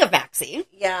 Speaking of Maxie.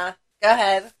 Yeah, go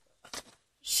ahead.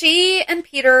 She and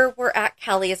Peter were at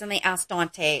Kelly's and they asked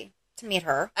Dante to meet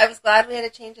her. I was glad we had a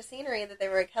change of scenery that they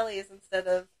were at Kelly's instead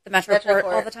of the Metroport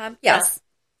all the time. Yes.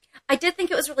 Yeah. I did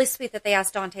think it was really sweet that they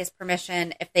asked Dante's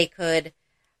permission if they could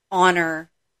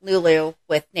honor Lulu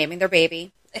with naming their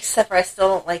baby. Except for I still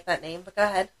don't like that name, but go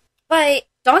ahead. But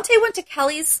Dante went to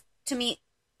Kelly's to meet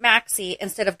Maxie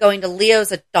instead of going to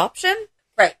Leo's adoption.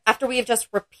 Right. After we have just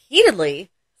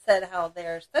repeatedly said how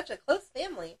they're such a close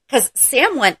family. Because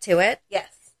Sam went to it. Yes.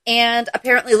 And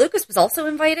apparently Lucas was also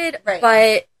invited. Right.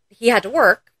 But he had to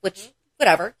work, which,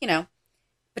 whatever, you know.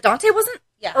 But Dante wasn't,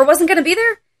 or wasn't going to be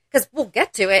there. Because we'll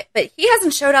get to it. But he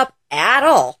hasn't showed up at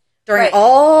all during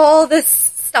all this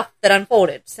stuff that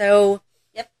unfolded. So,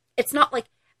 it's not like,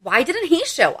 why didn't he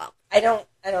show up? I don't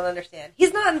understand.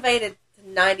 He's not invited to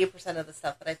 90% of the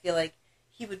stuff that I feel like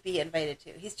he would be invited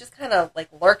to. He's just kind of like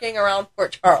lurking around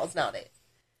Port Charles nowadays.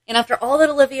 And after all that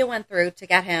Olivia went through to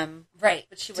get him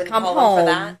but she wouldn't come call home him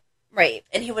for that. Right.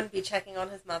 And he wouldn't be checking on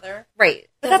his mother. Right.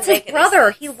 But that's his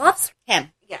brother. He loves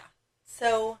him. Yeah.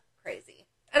 So crazy.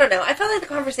 I don't know. I felt like the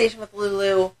conversation with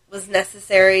Lulu was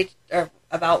necessary, or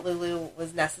about Lulu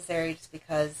was necessary just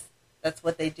because that's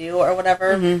what they do or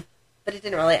whatever. Mm-hmm. But it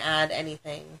didn't really add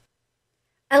anything.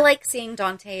 I like seeing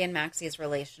Dante and Maxie's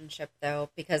relationship, though,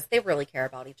 because they really care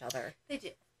about each other. They do.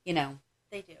 You know.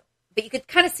 They do. But you could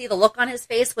kind of see the look on his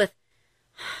face with,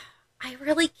 I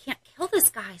really can't kill this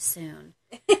guy soon.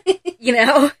 You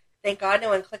know? Thank God no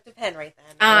one clicked a pen right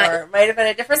then. Or it might have been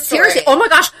a different story. Seriously, oh my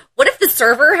gosh, what if the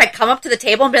server had come up to the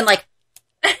table and been like,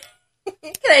 can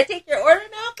I take your order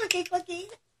now? Clicky, clicky.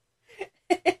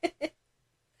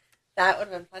 That would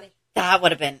have been funny. That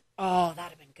would have been, that would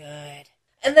have been good.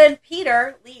 And then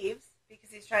Peter leaves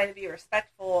because he's trying to be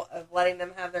respectful of letting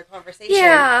them have their conversation.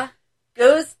 Yeah.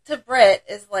 Goes to Britt,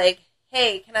 is like,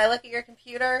 hey, can I look at your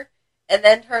computer? And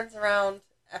then turns around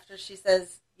after she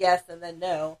says yes and then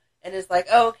no, and is like,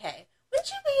 oh, okay. Wouldn't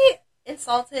you be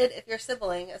insulted if your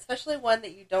sibling, especially one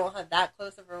that you don't have that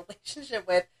close of a relationship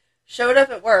with, showed up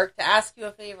at work to ask you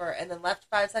a favor and then left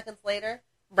 5 seconds later?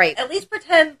 Right. At least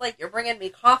pretend like you're bringing me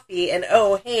coffee and,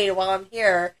 oh, hey, while I'm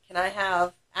here, can I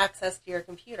have access to your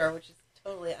computer, which is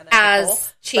totally unethical.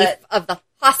 As chief of the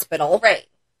hospital. Right.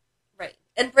 Right.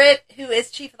 And Britt, who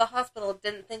is chief of the hospital,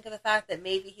 didn't think of the fact that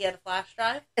maybe he had a flash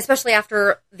drive. Especially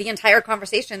after the entire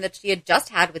conversation that she had just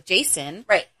had with Jason.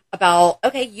 Right. About,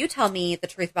 okay, you tell me the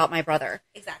truth about my brother.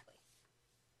 Exactly.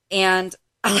 And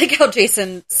I like how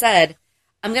Jason said,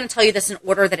 I'm going to tell you this in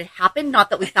order that it happened,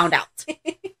 not that we found out.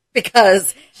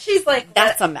 Because she's like,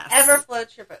 that's a mess. Ever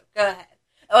floats your boat. Go ahead.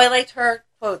 Oh, I liked her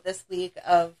quote this week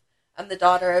of, I'm the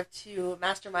daughter of 2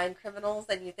 mastermind criminals,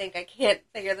 and you think I can't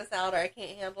figure this out or I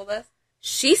can't handle this?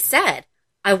 She said,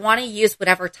 I want to use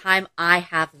whatever time I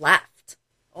have left.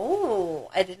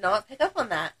 Oh, I did not pick up on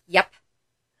that. Yep.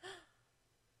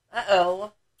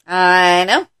 Uh-oh. I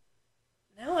know.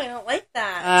 No, I don't like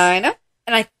that. I know.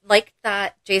 And I like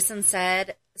that Jason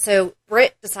said, so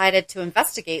Britt decided to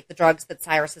investigate the drugs that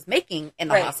Cyrus is making in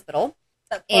the hospital.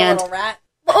 That poor little rat.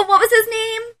 What was his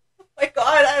name? Oh my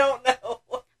God, I don't know.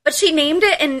 But she named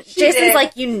it, and Jason's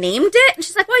like, you named it? And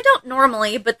she's like, well, I don't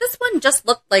normally, but this one just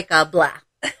looked like a blah.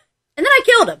 And then I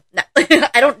killed him.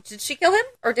 No, did she kill him?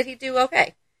 Or did he do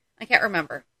okay? I can't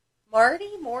remember. Morty?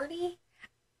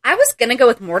 I was going to go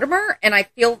with Mortimer, and I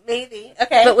feel... Maybe.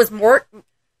 Okay. But was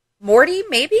Morty,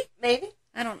 maybe? Maybe.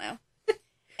 I don't know.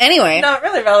 Anyway. Not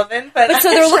really relevant, but so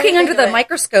they're looking under the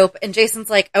microscope, and Jason's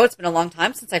like, oh, it's been a long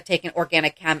time since I've taken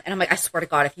organic chem. And I'm like, I swear to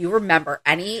God, if you remember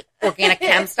any organic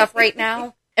chem stuff right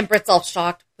now... And Britt's all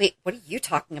shocked. Wait, what are you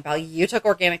talking about? You took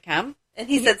organic chem? And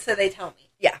he said, so they tell me.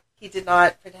 Yeah. He did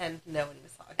not pretend to know what he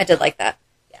was talking about. I did like that.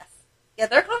 Yes. Yeah,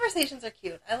 their conversations are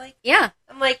cute. Yeah.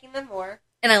 I'm liking them more.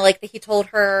 And I like that he told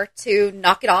her to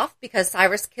knock it off because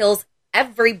Cyrus kills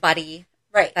everybody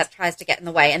that tries to get in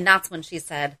the way. And that's when she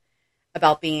said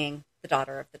about being the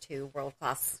daughter of the 2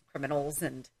 world-class criminals.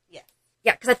 And yeah,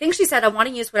 because I think she said, I want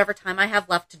to use whatever time I have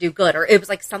left to do good. Or it was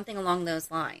like something along those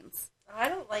lines. I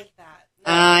don't like that.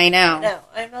 No, I know. No,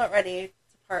 I'm not ready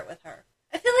to part with her.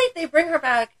 I feel like they bring her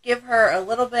back, give her a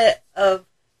little bit of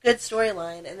good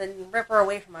storyline, and then rip her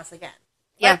away from us again.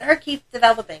 Yeah. Let her keep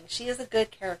developing. She is a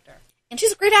good character. And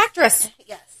she's a great actress.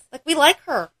 Yes. Like, we like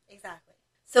her. Exactly.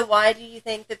 So why do you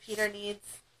think that Peter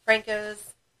needs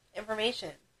Franco's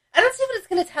information? I don't see what it's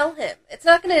going to tell him. It's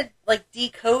not going to, like,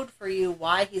 decode for you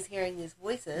why he's hearing these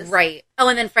voices. Right. Oh,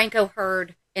 and then Franco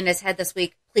heard in his head this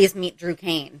week, please meet Drew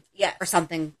Kane. Yes. Or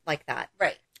something like that.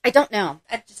 Right. I don't know.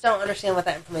 I just don't understand what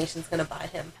that information is going to buy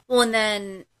him. Well, and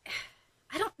then,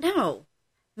 I don't know.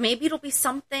 Maybe it'll be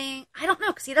something, I don't know,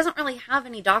 because he doesn't really have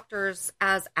any doctors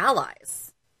as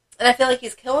allies. And I feel like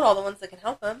he's killed all the ones that can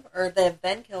help him, or they've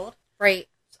been killed. Right.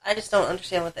 I just don't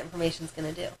understand what the information's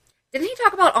going to do. Didn't he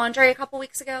talk about Andre a couple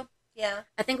weeks ago? Yeah.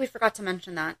 I think we forgot to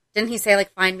mention that. Didn't he say,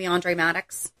 like, find me Andre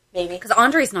Maddox? Maybe. Because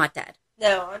Andre's not dead.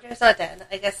 No, Andre's not dead,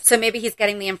 I guess. So maybe he's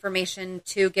getting the information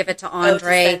to give it to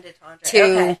Andre. To send it to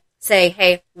Andre. Okay. Say,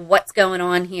 hey, what's going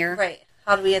on here? Right.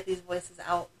 How do we get these voices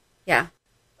out? Yeah.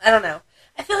 I don't know.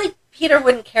 I feel like Peter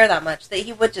wouldn't care that much, that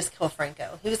he would just kill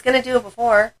Franco. He was going to do it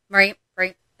before. Right.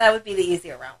 That would be the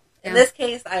easier route. In this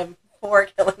case, I'm for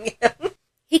killing him.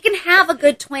 He can have a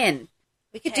good twin.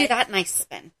 We could do that nice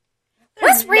spin.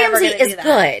 Wes Ramsey is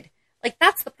good. Like,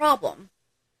 that's the problem.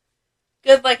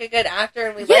 Good like a good actor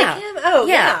and we like him? Oh,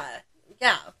 yeah.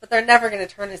 Yeah, but they're never going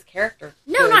to turn his character.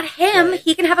 No, not him. Good.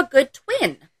 He can have a good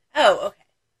twin. Oh, okay.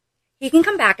 He can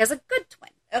come back as a good twin.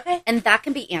 Okay. And that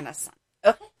can be Anna's son.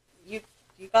 Okay.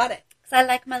 You got it. Because I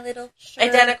like my little shirt.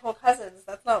 Identical cousins.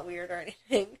 That's not weird or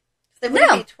anything. They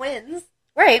wouldn't be twins.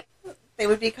 Right. They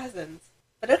would be cousins.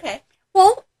 But okay.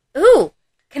 Well, ooh,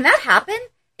 can that happen?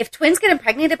 If twins get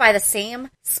impregnated by the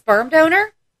same sperm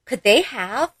donor, could they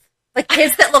have, like,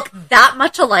 kids that look that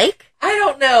much alike? I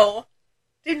don't know.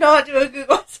 Do not do a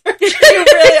Google search. You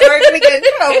really are going to get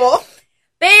in trouble.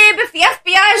 Babe, if the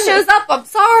FBI shows up, I'm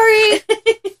sorry.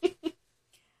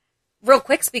 Real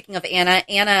quick, speaking of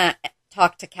Anna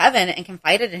talked to Kevin and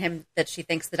confided in him that she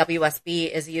thinks the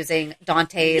WSB is using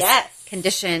Dante's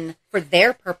condition for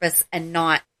their purpose and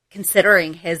not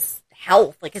considering his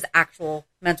health, like his actual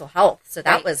mental health. So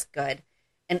that was good.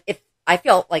 And if I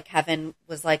felt like Kevin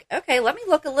was like, okay, let me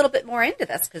look a little bit more into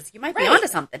this because you might be onto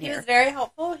something here. He was very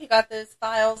helpful. He got those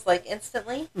files like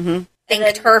instantly. Mm-hmm.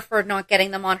 Thanked her for not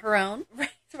getting them on her own.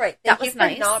 Right. That Thank was you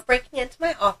nice. for not breaking into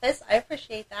my office. I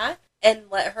appreciate that. And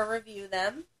let her review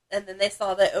them. And then they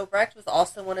saw that Obrecht was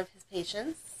also one of his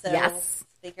patients. So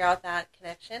figure out that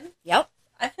connection. Yep.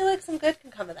 I feel like some good can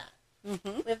come of that.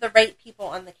 Mm-hmm. We have the right people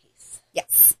on the case.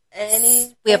 Yes.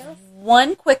 We have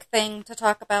one quick thing to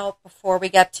talk about before we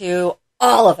get to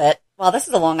all of it. Well, this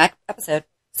is a long episode.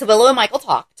 So Willow and Michael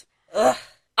talked. Ugh.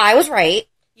 I was right.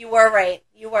 You were right.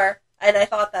 You were. And I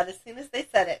thought that as soon as they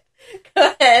said it.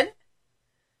 Go ahead.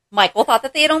 Michael thought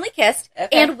that they had only kissed. Okay.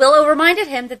 And Willow reminded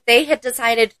him that they had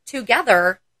decided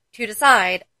together to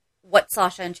decide what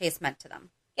Sasha and Chase meant to them.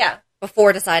 Yeah.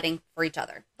 Before deciding for each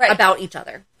other. Right. About each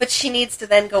other. But she needs to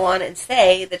then go on and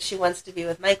say that she wants to be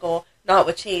with Michael, not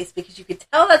with Chase, because you could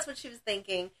tell that's what she was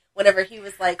thinking whenever he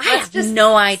was like, let's just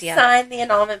no idea. Sign the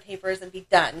annulment papers and be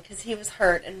done, because he was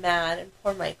hurt and mad, and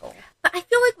poor Michael. But I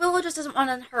feel like Willow just doesn't want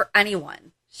to hurt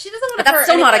anyone. She doesn't want to. But that's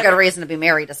still not a good reason to be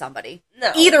married to somebody.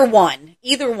 No. Either one,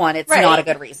 it's not a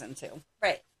good reason to.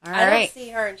 Right. All I right. don't see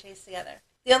her and Chase together.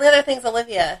 The only other thing's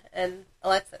Olivia and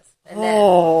Alexis. And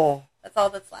Oh. Ned. That's all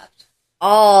that's left.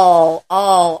 All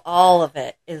of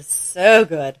it is so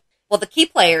good. Well, the key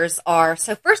players are,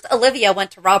 so first Olivia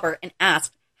went to Robert and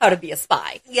asked how to be a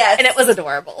spy. Yes. And it was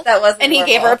adorable. That was And adorable.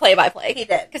 he gave her a play-by-play. He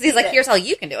did. Because he's like, here's how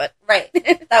you can do it. Right.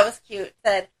 That was cute.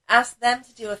 Said, ask them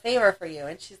to do a favor for you.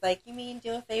 And she's like, you mean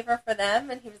do a favor for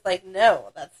them? And he was like,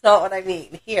 no, that's not what I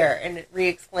mean. Here. And it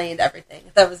re-explained everything.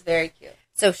 That was very cute.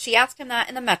 So she asked him that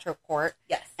in the Metro Court.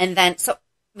 Yes. And then, so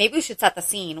maybe we should set the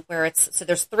scene where so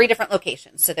there's 3 different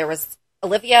locations. So there was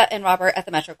Olivia and Robert at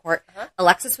the Metro Court. Uh-huh.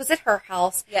 Alexis was at her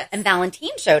house. Yes. And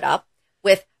Valentine showed up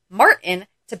with Martin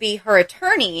to be her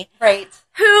attorney. Right.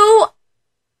 Who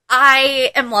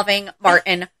I am loving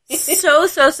Martin so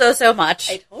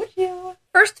much. I told you.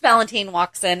 First, Valentine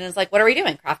walks in and is like, what are we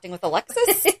doing? Crafting with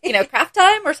Alexis? Craft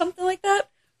time or something like that?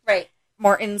 Right.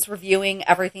 Martin's reviewing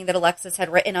everything that Alexis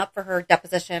had written up for her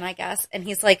deposition, I guess. And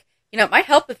he's like, it might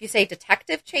help if you say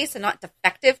Detective Chase and not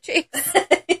Defective Chase.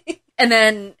 And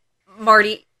then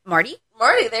Marty,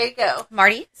 there you go.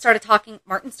 Martin started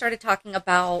talking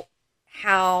about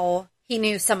how he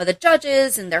knew some of the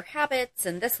judges and their habits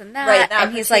and this and that. Right, that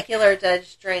and he's like, particular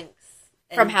judge drinks.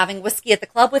 from having whiskey at the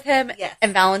club with him. Yes.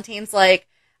 And Valentine's like,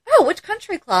 oh, which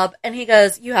country club? And he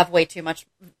goes, you have way too much.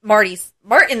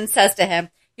 Martin says to him,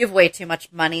 you have way too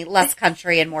much money, less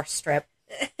country and more strip.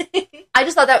 I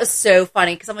just thought that was so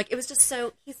funny because I'm like, it was just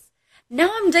so,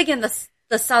 now I'm digging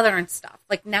the Southern stuff.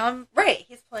 Like now I'm, right,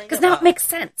 he's playing because now it makes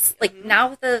sense. Like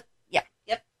now yeah.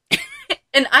 Yep.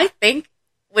 And I think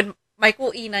when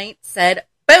Michael E. Knight said,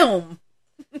 boom,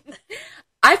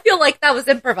 I feel like that was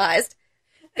improvised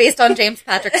based on James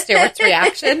Patrick Stewart's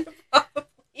reaction.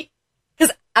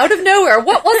 Because out of nowhere,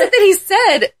 what was it that he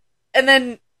said? And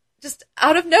then just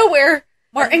out of nowhere,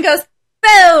 Martin goes,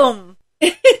 boom.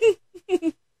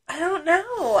 I don't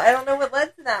know. I don't know what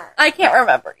led to that. I can't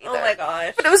remember either. Oh my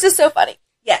gosh. But it was just so funny.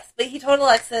 Yes, but he told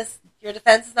Alexis, your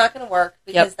defense is not going to work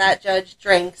because that judge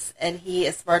drinks and he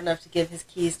is smart enough to give his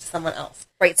keys to someone else.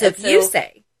 Right, so you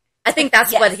say, I think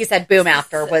that's what he said boom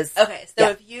after was. Okay, so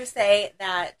if you say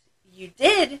that you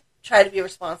did try to be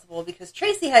responsible because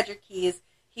Tracy had your keys,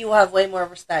 he will have way more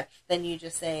respect than you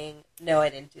just saying, no, I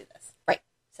didn't do this. Right.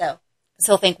 So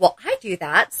he'll think, well, I do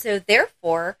that, so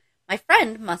therefore my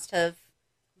friend must have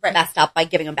messed up by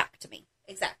giving them back to me.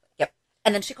 Exactly. Yep.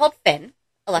 And then she called Finn.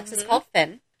 Alexis called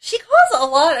Finn. She calls a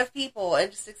lot of people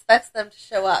and just expects them to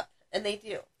show up, and they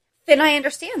do. Finn, I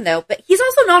understand, though, but he's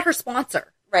also not her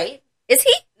sponsor. Right? Is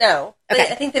he? No. Okay.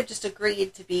 I think they've just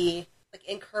agreed to be,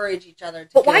 encourage each other to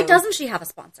But go. why doesn't she have a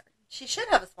sponsor? She should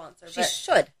have a sponsor. She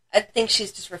should. I think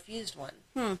she's just refused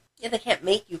one. Yeah, they can't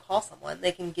make you call someone.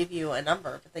 They can give you a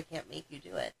number, but they can't make you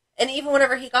do it. And even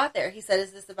whenever he got there, he said,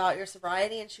 is this about your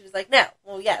sobriety? And she was like, no.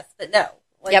 Well, yes, but no.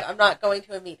 I'm not going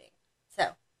to a meeting.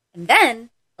 So. And then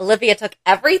Olivia took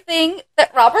everything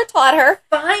that Robert taught her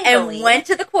Finally. and went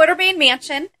to the Quartermain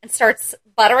mansion and starts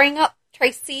buttering up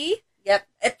Tracy. Yep.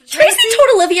 Tracy told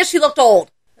Olivia she looked old.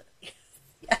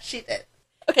 Yeah, she did.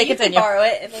 Okay, you continue. Can borrow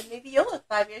it, and then maybe you'll look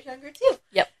 5 years younger, too.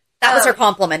 Yep. That was her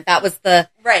compliment. That was the...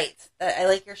 Right. I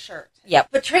like your shirt. Yep.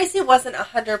 But Tracy wasn't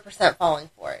 100% falling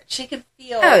for it. She could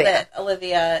feel that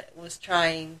Olivia was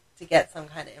trying to get some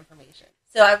kind of information.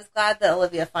 So I was glad that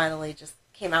Olivia finally just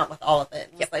came out with all of it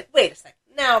and was like, wait a second,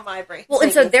 now my brain's Well,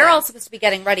 and so making they're sense. all supposed to be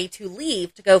getting ready to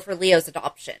leave to go for Leo's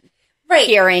adoption. Right.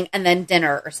 Hearing and then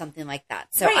dinner or something like that.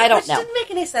 So I don't know. Which didn't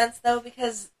make any sense, though,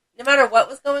 because no matter what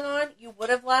was going on, you would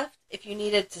have left if you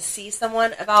needed to see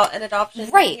someone about an adoption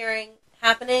hearing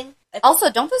happening.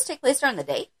 Also, don't those take place during the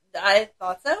day? I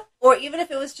thought so. Or even if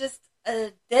it was just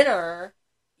a dinner,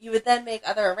 you would then make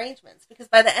other arrangements. Because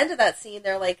by the end of that scene,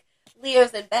 they're like,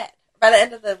 Leo's in bed. By the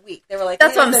end of the week, they were like,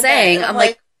 that's Leo's what I'm in saying. bed. I'm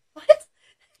like, what?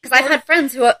 Because I've had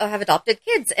friends who have adopted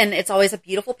kids, and it's always a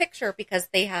beautiful picture because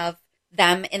they have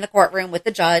them in the courtroom with the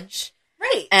judge.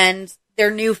 Right. And their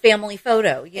new family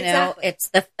photo, you know, it's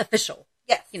the official.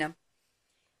 Yes. You know.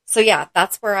 So yeah,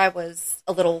 that's where I was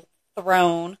a little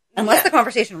thrown. Unless the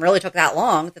conversation really took that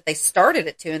long, that they started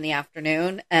at 2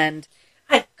 p.m, and...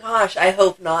 Gosh, I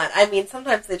hope not. I mean,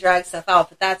 sometimes they drag stuff out,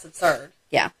 but that's absurd.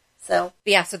 Yeah. So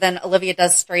then Olivia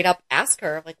does straight up ask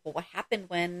her, like, well, what happened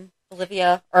when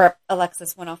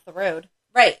Alexis went off the road?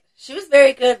 Right. She was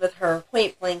very good with her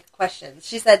point-blank questions.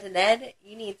 She said to Ned,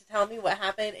 you need to tell me what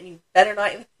happened, and you better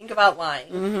not even think about lying.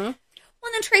 Mm-hmm. Well,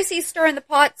 and then Tracy's stirring the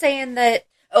pot, saying that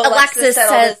Alexis said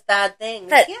all these bad things.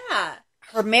 That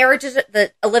her marriage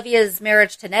Olivia's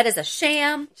marriage to Ned is a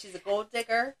sham. She's a gold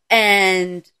digger.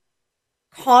 And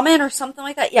common or something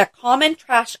like that. Yeah, common,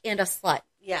 trash, and a slut.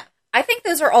 Yeah. I think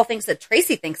those are all things that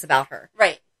Tracy thinks about her.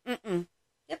 Right. Mm-mm.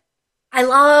 Yep. I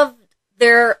love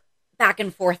their back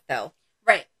and forth, though.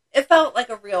 Right. It felt like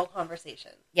a real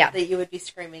conversation. Yeah. That you would be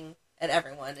screaming at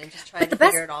everyone and just trying to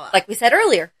best, figure it all out. like we said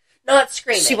earlier. Not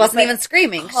screaming. She wasn't even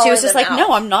screaming. She was just like,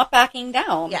 no, I'm not backing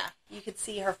down. Yeah. You could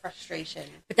see her frustration.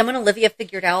 But then when Olivia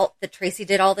figured out that Tracy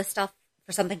did all this stuff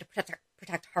for something to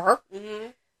protect her, mm-hmm.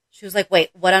 she was like,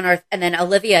 wait, what on earth? And then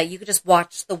Olivia, you could just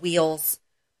watch the wheels.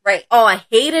 Right. Oh, I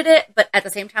hated it. But at the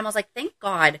same time, I was like, thank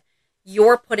God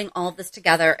you're putting all of this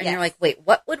together. And yes. you're like, wait,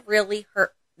 what would really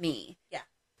hurt me? Yeah.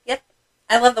 Yep.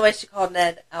 I love the way she called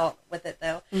Ned out with it,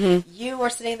 though. Mm-hmm. You were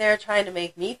sitting there trying to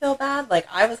make me feel bad. Like,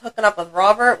 I was hooking up with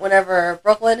Robert whenever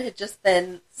Brooklyn had just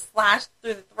been slashed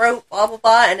through the throat, blah, blah,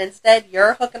 blah. And instead,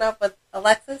 you're hooking up with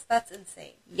Alexis? That's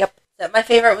insane. Yep. So my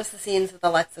favorite was the scenes with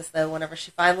Alexis, though, whenever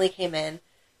she finally came in.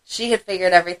 She had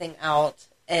figured everything out.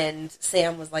 And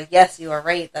Sam was like, yes, you are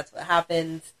right. That's what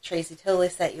happened. Tracy totally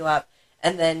set you up.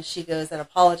 And then she goes and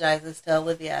apologizes to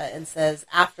Olivia and says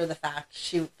after the fact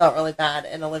she felt really bad.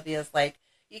 And Olivia's like,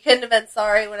 you couldn't have been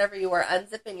sorry whenever you were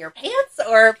unzipping your pants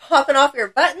or popping off your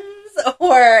buttons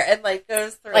and like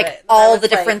goes through like it. And all the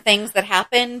different things that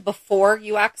happen before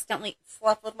you accidentally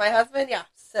slept with my husband. Yeah.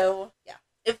 So, yeah.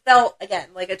 It felt, again,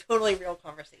 like a totally real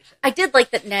conversation. I did like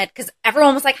that Ned, because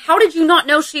everyone was like, how did you not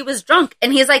know she was drunk?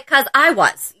 And he's like, because I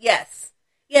was. Yes.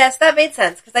 Yes, that made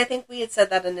sense, because I think we had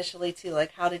said that initially, too,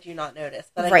 like, how did you not notice?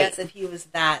 But I right. guess if he was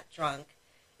that drunk,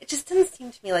 it just didn't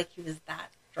seem to me like he was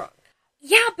that drunk.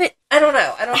 Yeah, but I don't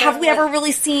know. Have we ever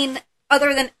really seen,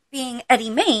 other than being Eddie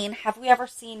Main, have we ever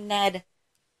seen Ned,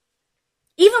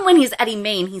 even when he's Eddie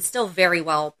Main, he's still very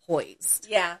well poised.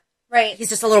 Yeah, right. He's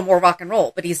just a little more rock and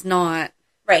roll, but he's not.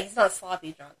 Right, he's not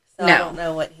sloppy drunk, so no. I don't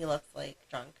know what he looks like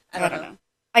drunk. I don't know.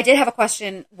 I did have a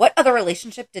question. What other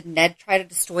relationship did Ned try to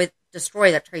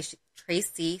destroy that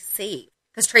Tracy saved?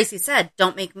 Because Tracy said,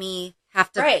 don't make me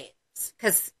have to... Right.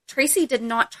 Because Tracy did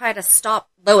not try to stop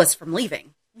Lois from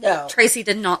leaving. No. Tracy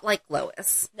did not like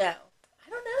Lois. No. I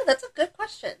don't know. That's a good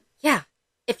question. Yeah.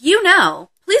 If you know,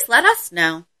 please let us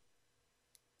know.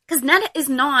 Because Ned is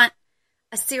not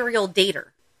a serial dater.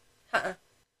 Uh-uh.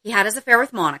 He had his affair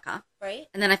with Monica. Right.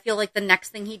 And then I feel like the next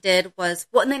thing he did was...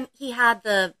 Well, and then he had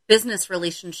the business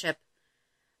relationship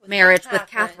marriage with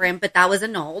Catherine, but that was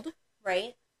annulled.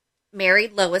 Right.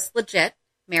 Married Lois legit.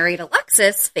 Married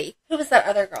Alexis fake. Who was that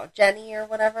other girl? Jenny or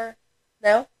whatever?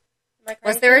 No? Am I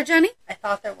crazy? Was there a Jenny? I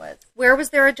thought there was. Where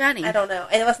was there a Jenny? I don't know.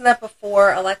 And wasn't that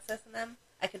before Alexis and them?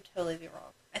 I could totally be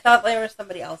wrong. I thought there was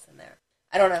somebody else in there.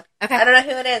 I don't know. Okay. I don't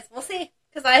know who it is. We'll see.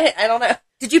 Because I don't know.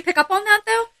 Did you pick up on that,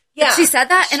 though? Yeah. She said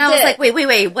that, and she I was did. like,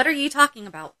 wait, what are you talking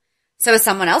about? So is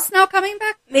someone else now coming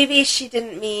back? Maybe she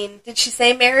didn't mean... Did she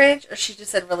say marriage, or she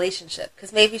just said relationship?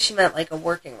 Because maybe she meant like a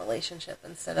working relationship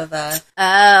instead of a...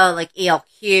 Oh, like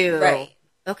ELQ. Right.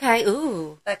 Okay,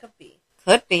 ooh. That could be.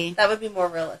 Could be. That would be more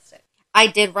realistic. I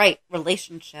did write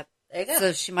relationship. There you go.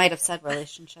 So she might have said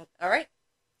relationship. All right.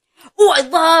 Oh, I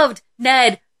loved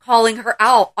Ned calling her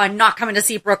out on not coming to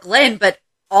see Brooklyn, but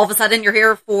all of a sudden you're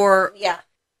here for... Yeah.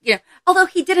 You know, although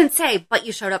he didn't say, but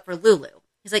you showed up for Lulu.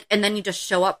 He's like, and then you just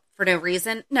show up for no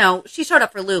reason. No, she showed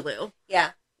up for Lulu.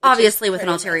 Yeah. Obviously with an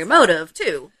ulterior motive,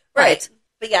 too. Right.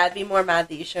 But yeah, I'd be more mad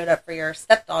that you showed up for your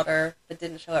stepdaughter, but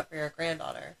didn't show up for your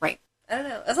granddaughter. Right. I don't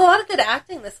know. There's a lot of good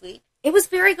acting this week. It was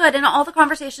very good, and all the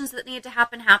conversations that needed to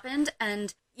happen happened,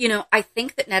 and, you know, I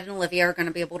think that Ned and Olivia are going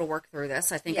to be able to work through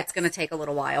this. I think it's going to take a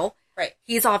little while. Right.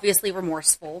 He's obviously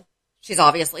remorseful. She's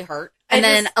obviously hurt. And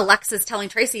then Alexis telling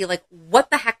Tracy, like, what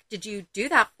the heck did you do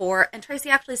that for? And Tracy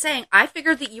actually saying, I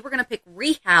figured that you were going to pick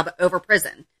rehab over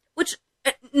prison. Which,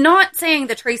 not saying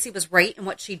that Tracy was right in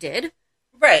what she did.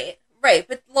 Right,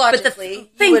 but logically.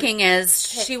 But the thinking is,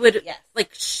 she would, yes.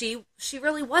 like, she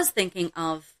really was thinking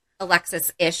of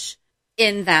Alexis-ish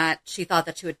in that she thought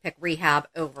that she would pick rehab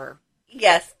over.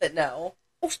 Yes, but no.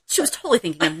 Oh, she was totally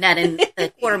thinking of Ned and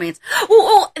the Quartermains.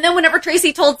 Oh, and then whenever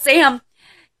Tracy told Sam,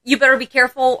 you better be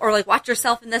careful or, like, watch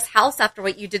yourself in this house after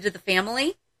what you did to the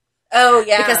family. Oh,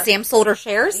 yeah. Because Sam sold her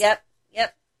shares. Yep.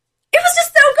 It was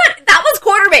just so good. That was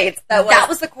Quartermains. That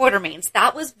was the Quartermains.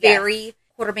 That was very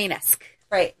Quartermain-esque.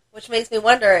 Right. Which makes me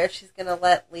wonder if she's going to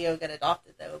let Leo get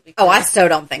adopted, though. Oh, I so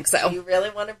don't think so. Do you really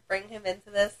want to bring him into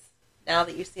this now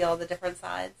that you see all the different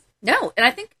sides? No,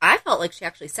 and I felt like she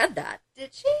actually said that.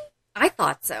 Did she? I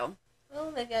thought so.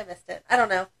 Well, maybe I missed it. I don't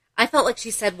know. I felt like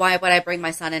she said, why would I bring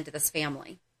my son into this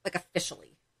family? Like,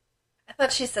 officially. I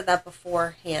thought she said that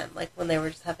beforehand, like when they were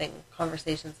just having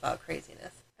conversations about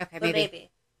craziness. Okay, but maybe.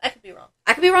 I could be wrong.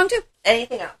 I could be wrong, too.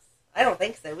 Anything else? I don't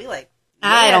think so.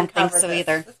 I don't think so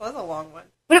either. This was a long one.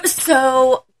 But it was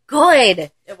so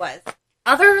good. It was.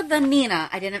 Other than Nina,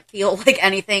 I didn't feel like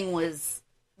anything was,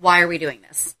 why are we doing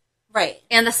this? Right.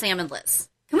 And the Sam and Liz.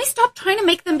 Can we stop trying to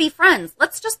make them be friends?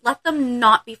 Let's just let them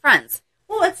not be friends.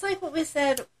 Well, it's like what we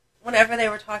said whenever they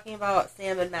were talking about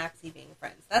Sam and Maxie being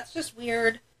friends. That's just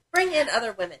weird. Bring in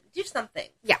other women. Do something.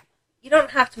 Yeah. You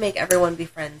don't have to make everyone be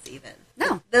friends even.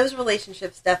 No. Those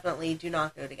relationships definitely do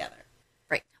not go together.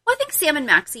 Right. Well, I think Sam and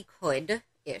Maxie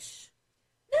could-ish.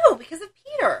 No, because of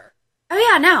Peter. Oh,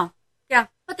 yeah, no. Yeah,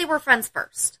 but they were friends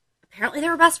first. Apparently they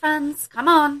were best friends. Come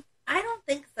on. I don't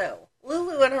think so.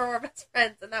 Lulu and her were best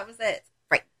friends, and that was it.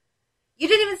 Right. You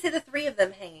didn't even see the three of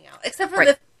them hanging out, except for Right.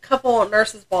 the couple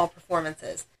nurses' ball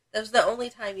performances. That was the only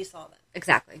time you saw them.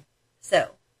 Exactly.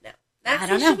 So, no. Maxie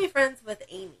don't know. should be friends with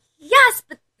Amy. Yes,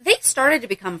 but they started to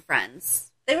become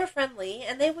friends. They were friendly,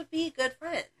 and they would be good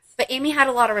friends. But Amy had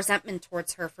a lot of resentment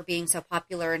towards her for being so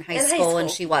popular in high school,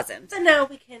 and she wasn't. But now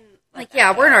we can... Like,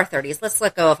 yeah, we're in our 30s. Let's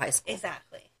let go of high school.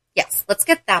 Exactly. Yes, let's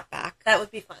get that back. That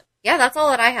would be fun. Yeah, that's all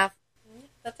that I have.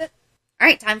 That's it. All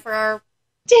right, time for our...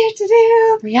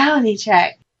 Reality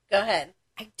check. Go ahead.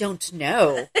 I don't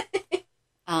know.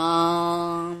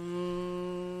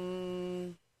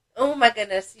 Oh my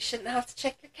goodness, you shouldn't have to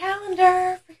check your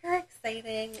calendar for your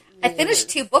exciting news. I finished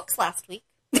 2 books last week.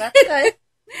 That's good.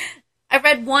 I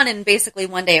read one in basically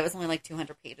one day. It was only like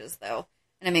 200 pages, though.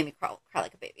 And it made me cry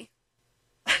like a baby.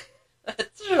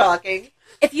 That's shocking.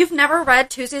 If you've never read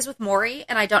Tuesdays with Maury,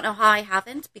 and I don't know how I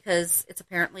haven't, because it's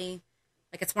apparently,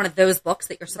 like, it's one of those books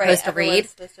that you're supposed to read.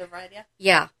 Supposed to have read, yeah.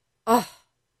 Yeah. Oh.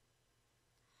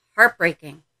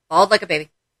 Heartbreaking. Bawled like a baby.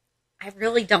 I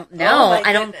really don't know. Oh, my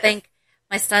I don't goodness. think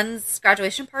my son's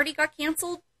graduation party got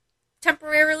canceled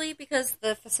temporarily because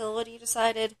the facility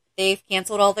decided they've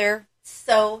canceled all their...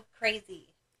 So crazy.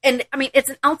 And, I mean, it's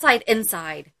an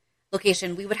outside-inside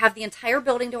location. We would have the entire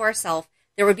building to ourselves.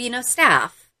 There would be no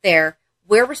staff there.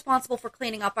 We're responsible for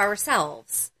cleaning up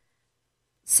ourselves.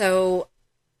 So,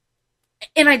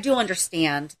 and I do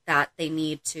understand that they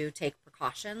need to take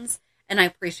precautions, and I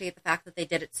appreciate the fact that they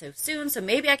did it so soon, so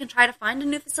maybe I can try to find a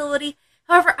new facility.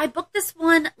 However, I booked this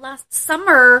one last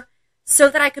summer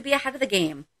so that I could be ahead of the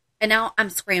game, and now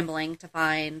I'm scrambling to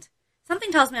find...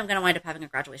 Something tells me I'm going to wind up having a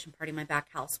graduation party in my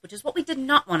back house, which is what we did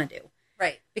not want to do.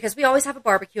 Right. Because we always have a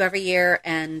barbecue every year,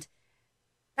 and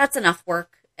that's enough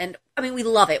work. And, I mean, we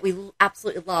love it. We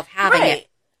absolutely love having it.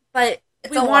 But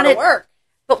it's a lot of work.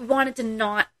 But we wanted to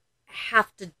not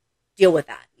have to deal with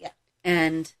that. Yeah.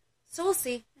 And so we'll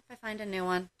see if I find a new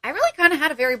one. I really kind of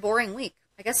had a very boring week.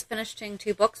 I guess finishing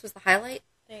 2 books was the highlight.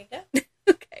 There you go.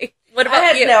 Okay. What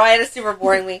about you? No, I had a super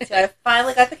boring week, too. I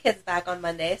finally got the kids back on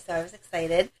Monday, so I was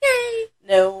excited. Yay!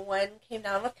 No one came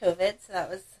down with COVID, so that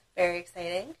was very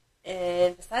exciting.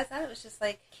 And besides that, it was just,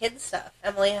 like, kid stuff.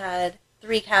 Emily had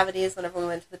 3 cavities whenever we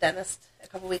went to the dentist a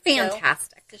couple weeks ago.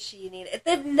 Fantastic. So she needed...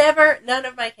 None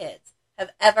of my kids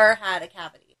have ever had a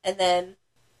cavity. And then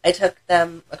I took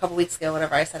them a couple weeks ago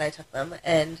whenever I said I took them,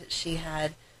 and she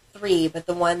had 3, but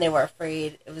the one they were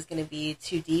afraid it was going to be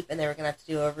too deep and they were going to have to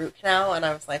do a root canal, and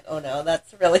I was like, oh no,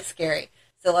 that's really scary.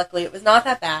 So luckily it was not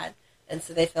that bad, and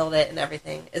so they filled it and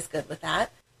everything is good with that.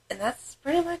 And that's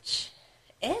pretty much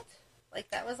it. Like,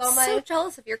 that was all my... So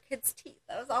jealous of your kids' teeth.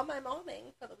 That was all my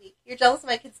momming for the week. You're jealous of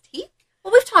my kids' teeth?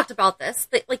 Well, we've talked about this.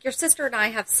 That, like, your sister and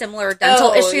I have similar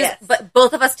dental issues, yes. but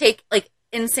both of us take, like,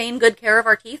 insane good care of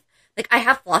our teeth. Like, I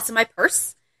have floss in my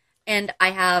purse, and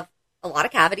I have a lot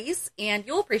of cavities, and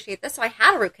you'll appreciate this. So I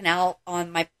had a root canal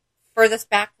on my furthest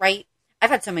back right. I've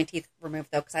had so many teeth removed,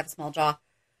 though, because I have a small jaw.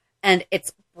 And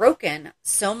it's broken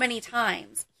so many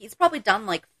times. He's probably done,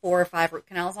 like, 4 or 5 root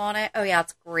canals on it. Oh, yeah,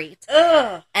 it's great.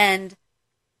 Ugh. And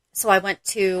so I went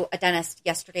to a dentist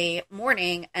yesterday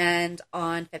morning, and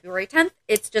on February 10th,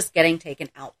 it's just getting taken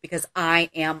out because I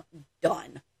am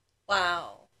done.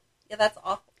 Wow. Yeah, that's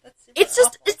awful. That's super It's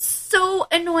just, awful. it's so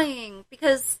annoying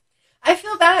because... I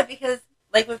feel bad because,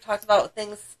 like we've talked about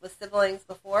things with siblings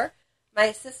before,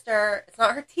 my sister, it's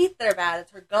not her teeth that are bad,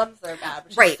 it's her gums that are bad,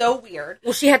 which is so weird.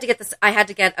 Well, she had to get this, I had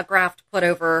to get a graft put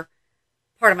over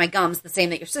part of my gums, the same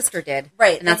that your sister did.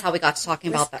 Right. And that's how we got to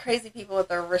talking about that. Crazy people with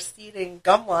their receding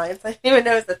gum lines. I didn't even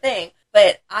know it was a thing.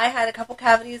 But I had a couple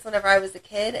cavities whenever I was a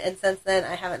kid, and since then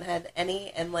I haven't had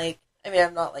any. And, like, I mean,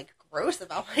 I'm not, like, gross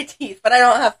about my teeth, but I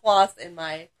don't have floss in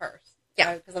my purse.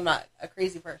 Yeah. Because I'm not a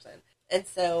crazy person. And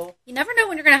so... You never know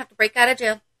when you're going to have to break out of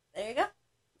jail. There you go.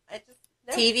 I just...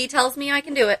 No. TV tells me I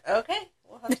can do it. Okay.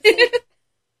 We'll have to see.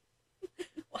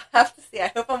 We'll have to see.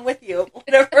 I hope I'm with you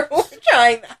whenever we're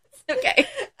trying that. Okay.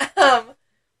 But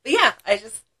yeah, I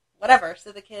just, whatever.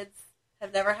 So the kids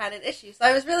have never had an issue. So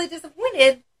I was really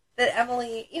disappointed that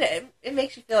Emily, it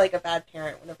makes you feel like a bad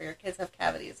parent whenever your kids have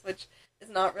cavities, which is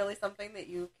not really something that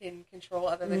you can control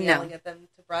other than yelling at them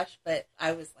to brush. But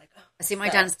I was like, oh. I see my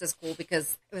dentist is cool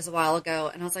because it was a while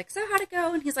ago, and I was like, so how'd it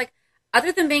go? And he's like,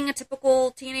 other than being a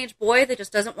typical teenage boy that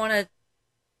just doesn't want to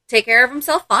take care of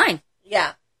himself, fine.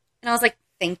 Yeah. And I was like,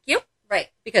 thank you. Right.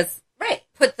 Because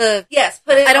put it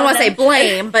I don't want to say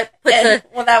blame, but put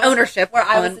the ownership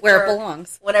where it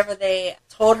belongs. Whenever they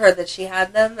told her that she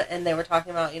had them and they were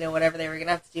talking about, whatever they were going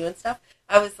to have to do and stuff,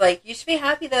 I was like, you should be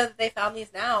happy though that they found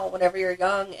these now whenever you're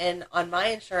young and on my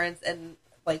insurance and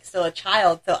like still a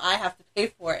child, so I have to pay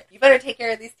for it. You better take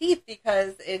care of these teeth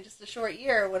because in just a short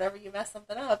year, whenever you mess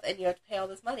something up and you have to pay all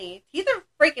this money, teeth are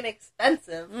freaking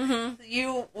expensive. So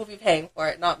you will be paying for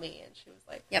it, not me. And she was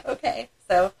like, yep. Okay.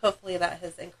 So hopefully that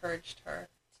has encouraged her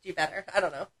to do better. I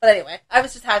don't know. But anyway, I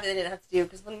was just happy they didn't have to do,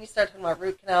 because when you start talking about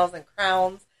root canals and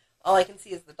crowns, all I can see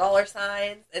is the dollar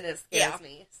signs and it scares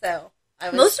me. So I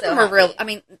was most so of them happy. are real. I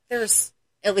mean, there's,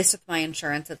 at least with my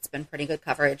insurance, it's been pretty good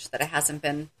coverage that it hasn't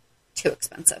been too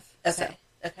expensive. Okay. So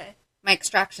Okay. my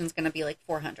extraction's going to be like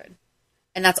 $400,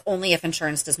 and that's only if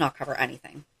insurance does not cover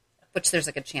anything, which there's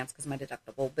a good chance because my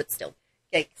deductible, but still.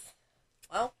 Yikes.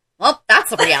 Well,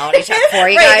 that's a reality check for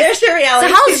you Right, guys. there's your reality.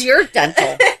 So how's your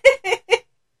dental?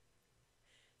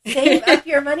 Save up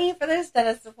your money for those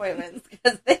dentist appointments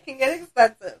because they can get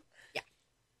expensive. Yeah.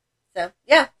 So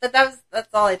yeah, but that's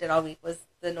all I did all week was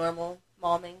the normal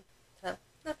momming. So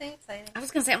nothing exciting. I was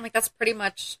going to say, I'm like, that's pretty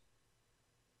much.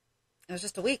 It was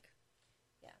just a week.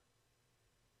 Yeah.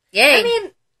 Yay. I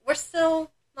mean, we're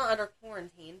still not under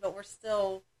quarantine, but we're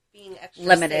still being extra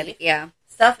limited. safe. Yeah.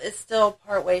 Stuff is still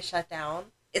partway shut down.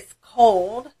 It's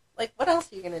cold. Like, what else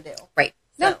are you going to do? Right.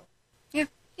 So, No. Yeah.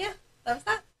 Yeah, that was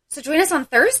that. So join us on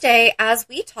Thursday as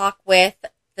we talk with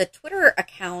the Twitter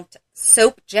account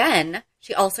Soap Jen.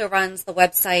 She also runs the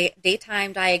website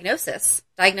Daytime Diagnosis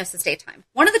Daytime.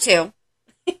 One of the two.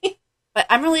 But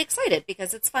I'm really excited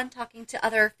because it's fun talking to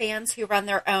other fans who run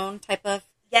their own type of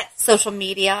social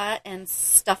media and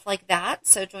stuff like that.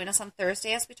 So join us on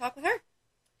Thursday as we talk with her.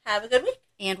 Have a good week.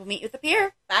 And we'll meet you at the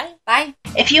pier. Bye. Bye.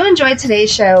 If you enjoyed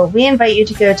today's show, we invite you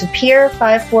to go to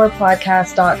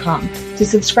peer54podcast.com to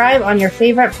subscribe on your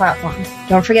favorite platform.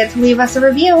 Don't forget to leave us a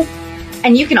review.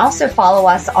 And you can also follow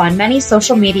us on many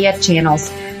social media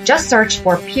channels. Just search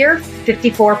for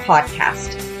Peer54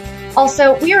 Podcast.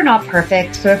 Also, we are not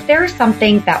perfect, so if there is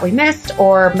something that we missed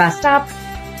or messed up,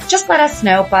 just let us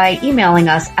know by emailing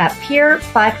us at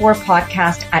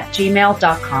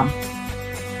peer54podcast@gmail.com.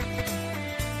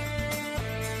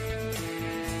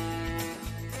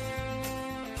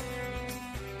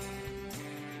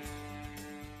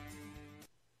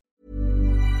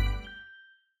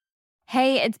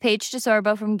 Hey, it's Paige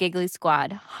DeSorbo from Giggly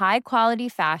Squad. High quality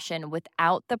fashion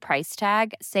without the price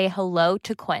tag. Say hello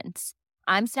to Quince.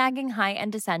 I'm snagging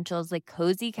high-end essentials like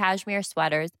cozy cashmere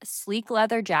sweaters, sleek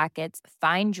leather jackets,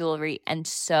 fine jewelry, and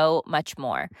so much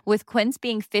more. With Quince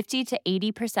being 50 to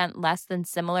 80% less than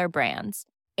similar brands.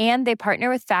 And they partner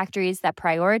with factories that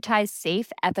prioritize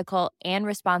safe, ethical, and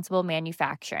responsible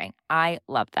manufacturing. I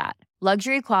love that.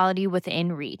 Luxury quality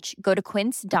within reach. Go to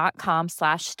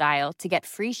quince.com/style to get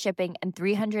free shipping and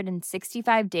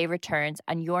 365-day returns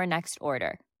on your next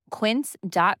order.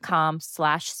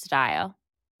 Quince.com/style.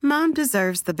 Mom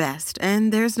deserves the best,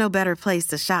 and there's no better place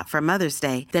to shop for Mother's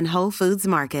Day than Whole Foods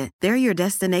Market. They're your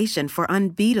destination for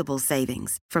unbeatable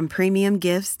savings, from premium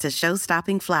gifts to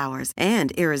show-stopping flowers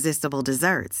and irresistible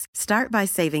desserts. Start by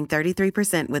saving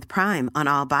 33% with Prime on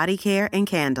all body care and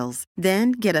candles.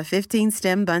 Then get a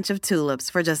 15-stem bunch of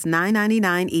tulips for just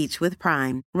 $9.99 each with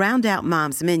Prime. Round out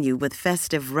Mom's menu with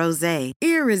festive rosé,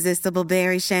 irresistible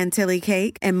berry chantilly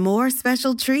cake, and more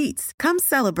special treats. Come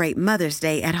celebrate Mother's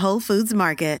Day at Whole Foods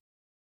Market.